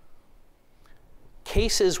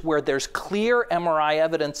 Cases where there's clear MRI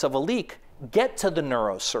evidence of a leak get to the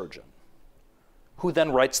neurosurgeon, who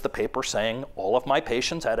then writes the paper saying, all of my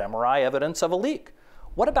patients had MRI evidence of a leak.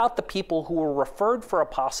 What about the people who were referred for a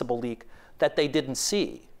possible leak that they didn't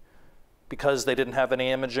see because they didn't have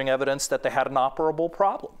any imaging evidence that they had an operable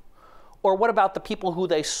problem? Or what about the people who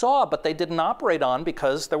they saw but they didn't operate on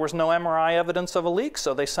because there was no MRI evidence of a leak,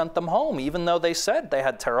 so they sent them home, even though they said they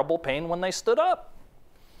had terrible pain when they stood up?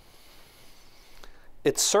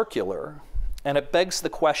 It's circular, and it begs the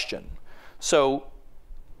question. So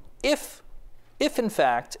if in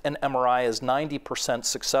fact an MRI is 90%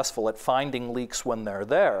 successful at finding leaks when they're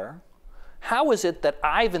there, how is it that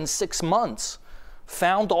I've in 6 months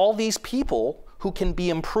found all these people who can be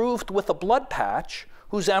improved with a blood patch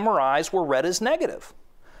whose MRIs were read as negative?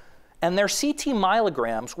 And their CT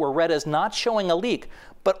myelograms were read as not showing a leak,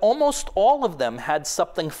 but almost all of them had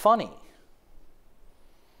something funny.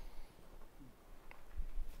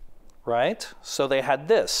 Right? So they had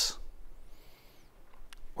this,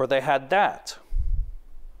 or they had that,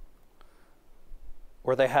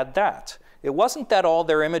 or they had that. It wasn't that all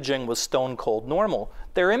their imaging was stone cold normal.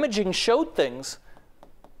 Their imaging showed things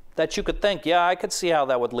that you could think, yeah, I could see how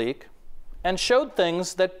that would leak, and showed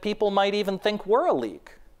things that people might even think were a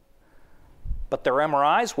leak. But their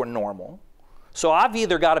MRIs were normal. So I've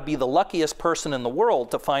either got to be the luckiest person in the world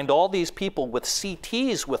to find all these people with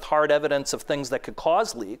CTs with hard evidence of things that could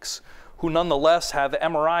cause leaks, who nonetheless have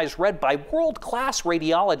MRIs read by world-class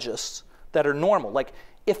radiologists that are normal. Like,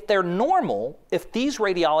 if they're normal, if these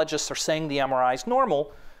radiologists are saying the MRI is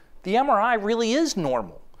normal, the MRI really is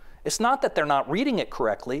normal. It's not that they're not reading it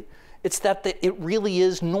correctly, it's that it really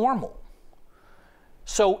is normal.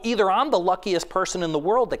 So either I'm the luckiest person in the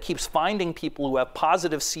world that keeps finding people who have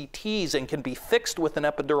positive CTs and can be fixed with an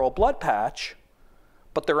epidural blood patch,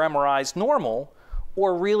 but their MRI is normal,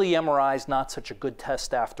 or really MRI is not such a good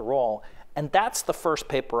test after all. And that's the first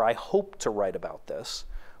paper I hope to write about this,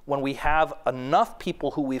 when we have enough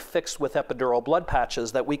people who we've fixed with epidural blood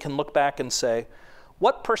patches that we can look back and say,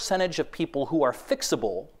 what percentage of people who are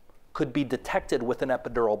fixable could be detected with an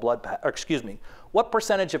epidural blood patch, or excuse me, what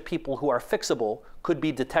percentage of people who are fixable could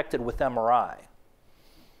be detected with MRI?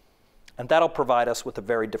 And that'll provide us with a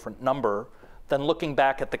very different number than looking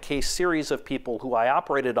back at the case series of people who I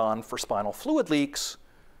operated on for spinal fluid leaks,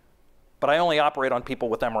 but I only operate on people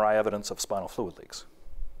with MRI evidence of spinal fluid leaks,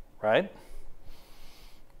 right?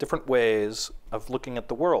 Different ways of looking at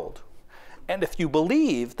the world. And if you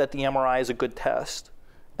believe that the MRI is a good test,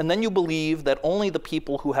 and then you believe that only the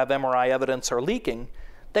people who have MRI evidence are leaking,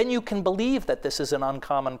 then you can believe that this is an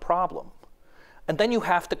uncommon problem. And then you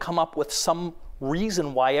have to come up with some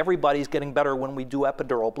reason why everybody's getting better when we do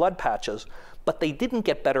epidural blood patches, but they didn't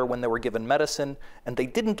get better when they were given medicine, and they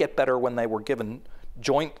didn't get better when they were given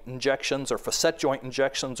joint injections or facet joint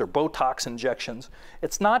injections or Botox injections.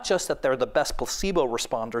 It's not just that they're the best placebo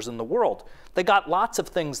responders in the world. They got lots of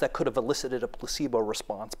things that could have elicited a placebo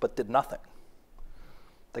response but did nothing.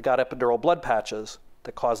 They got epidural blood patches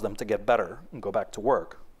that caused them to get better and go back to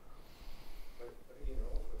work. But you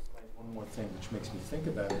know, one more thing which makes me think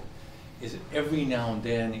about it is that every now and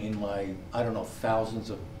then in my, I don't know, thousands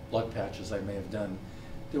of blood patches I may have done,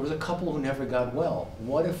 there was a couple who never got well.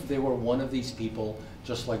 What if they were one of these people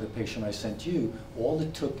just like the patient I sent you, all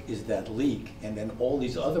it took is that leak, and then all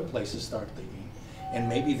these other places start leaking. And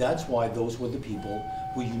maybe that's why those were the people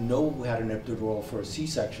who who had an epidural for a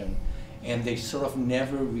C-section, and they sort of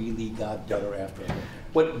never really got better after that.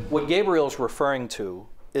 What Gabriel's referring to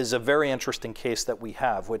is a very interesting case that we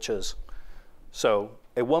have, which is, so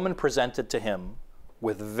a woman presented to him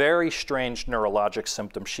with very strange neurologic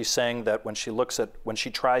symptoms. She's saying that when she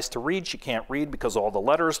tries to read, she can't read because all the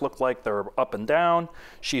letters look like they're up and down.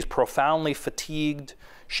 She's profoundly fatigued.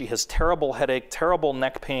 She has terrible headache, terrible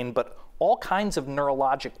neck pain, but all kinds of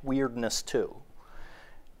neurologic weirdness too.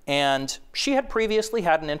 And she had previously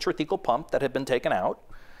had an intrathecal pump that had been taken out,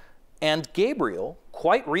 and Gabriel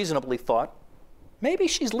quite reasonably thought, maybe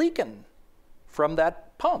she's leaking from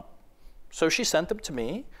that pump. So she sent them to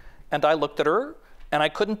me, and I looked at her, and I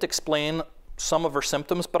couldn't explain some of her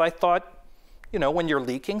symptoms, but I thought, you know, when you're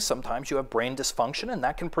leaking, sometimes you have brain dysfunction, and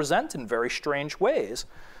that can present in very strange ways.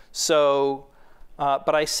 So,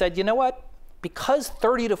 but I said, you know what? Because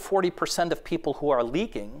 30 to 40% of people who are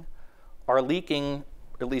leaking,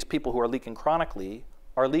 at least people who are leaking chronically,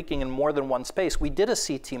 are leaking in more than one space. We did a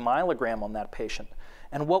CT myelogram on that patient,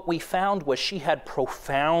 and what we found was she had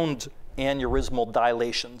profound aneurysmal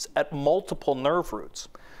dilations at multiple nerve roots,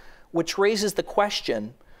 which raises the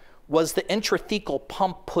question, was the intrathecal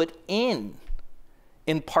pump put in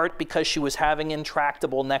part because she was having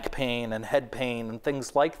intractable neck pain and head pain and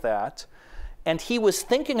things like that? And he was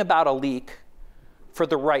thinking about a leak for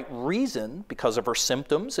the right reason, because of her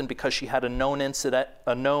symptoms and because she had a known incident,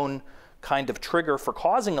 a known kind of trigger for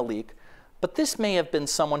causing a leak. But this may have been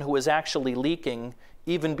someone who was actually leaking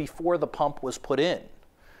even before the pump was put in.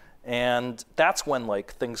 And that's when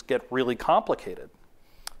things get really complicated.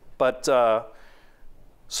 But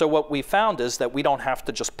so what we found is that we don't have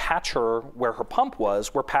to just patch her where her pump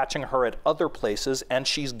was. We're patching her at other places, and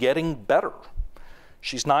she's getting better.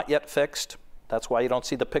 She's not yet fixed. That's why you don't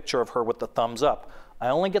see the picture of her with the thumbs up. I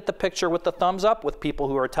only get the picture with the thumbs up with people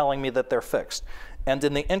who are telling me that they're fixed. And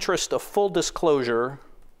in the interest of full disclosure,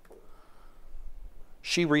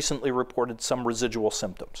 she recently reported some residual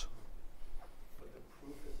symptoms. But the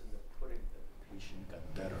proof is in the pudding that the patient got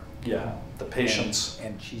better. Yeah, the patient's.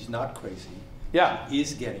 And she's not crazy. Yeah. She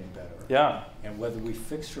is getting better. Yeah. And whether you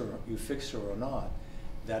fix her or not,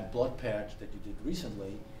 that blood patch that you did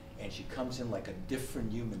recently, and she comes in like a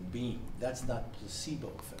different human being, that's not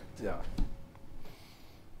placebo effect. Yeah.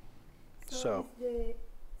 So is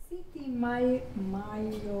the CT myelogram,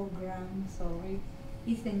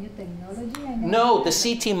 is the new technology? no, the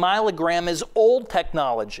CT myelogram is old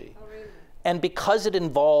technology. Oh, really? And because it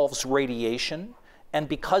involves radiation, and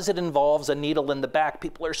because it involves a needle in the back,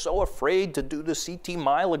 people are so afraid to do the CT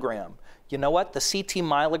myelogram. You know what? The CT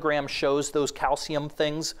myelogram shows those calcium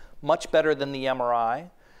things much better than the MRI.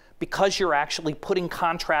 Because you're actually putting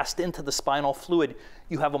contrast into the spinal fluid,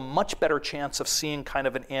 you have a much better chance of seeing kind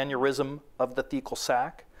of an aneurysm of the thecal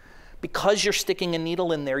sac. Because you're sticking a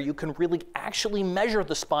needle in there, you can really actually measure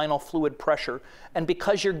the spinal fluid pressure. And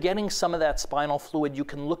because you're getting some of that spinal fluid, you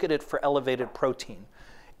can look at it for elevated protein.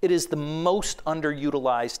 It is the most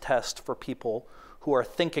underutilized test for people who are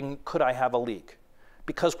thinking, could I have a leak?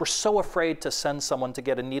 Because we're so afraid to send someone to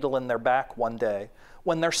get a needle in their back one day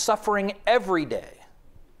when they're suffering every day.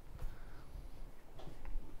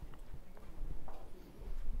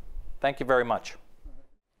 Thank you very much.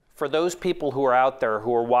 For those people who are out there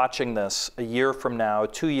who are watching this a year from now,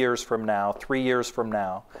 2 years from now, 3 years from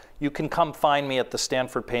now, you can come find me at the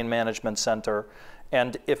Stanford Pain Management Center.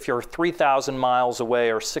 And if you're 3,000 miles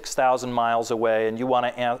away or 6,000 miles away and you want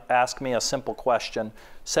to ask me a simple question,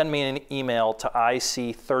 send me an email to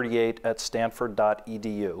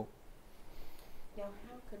ic38@stanford.edu.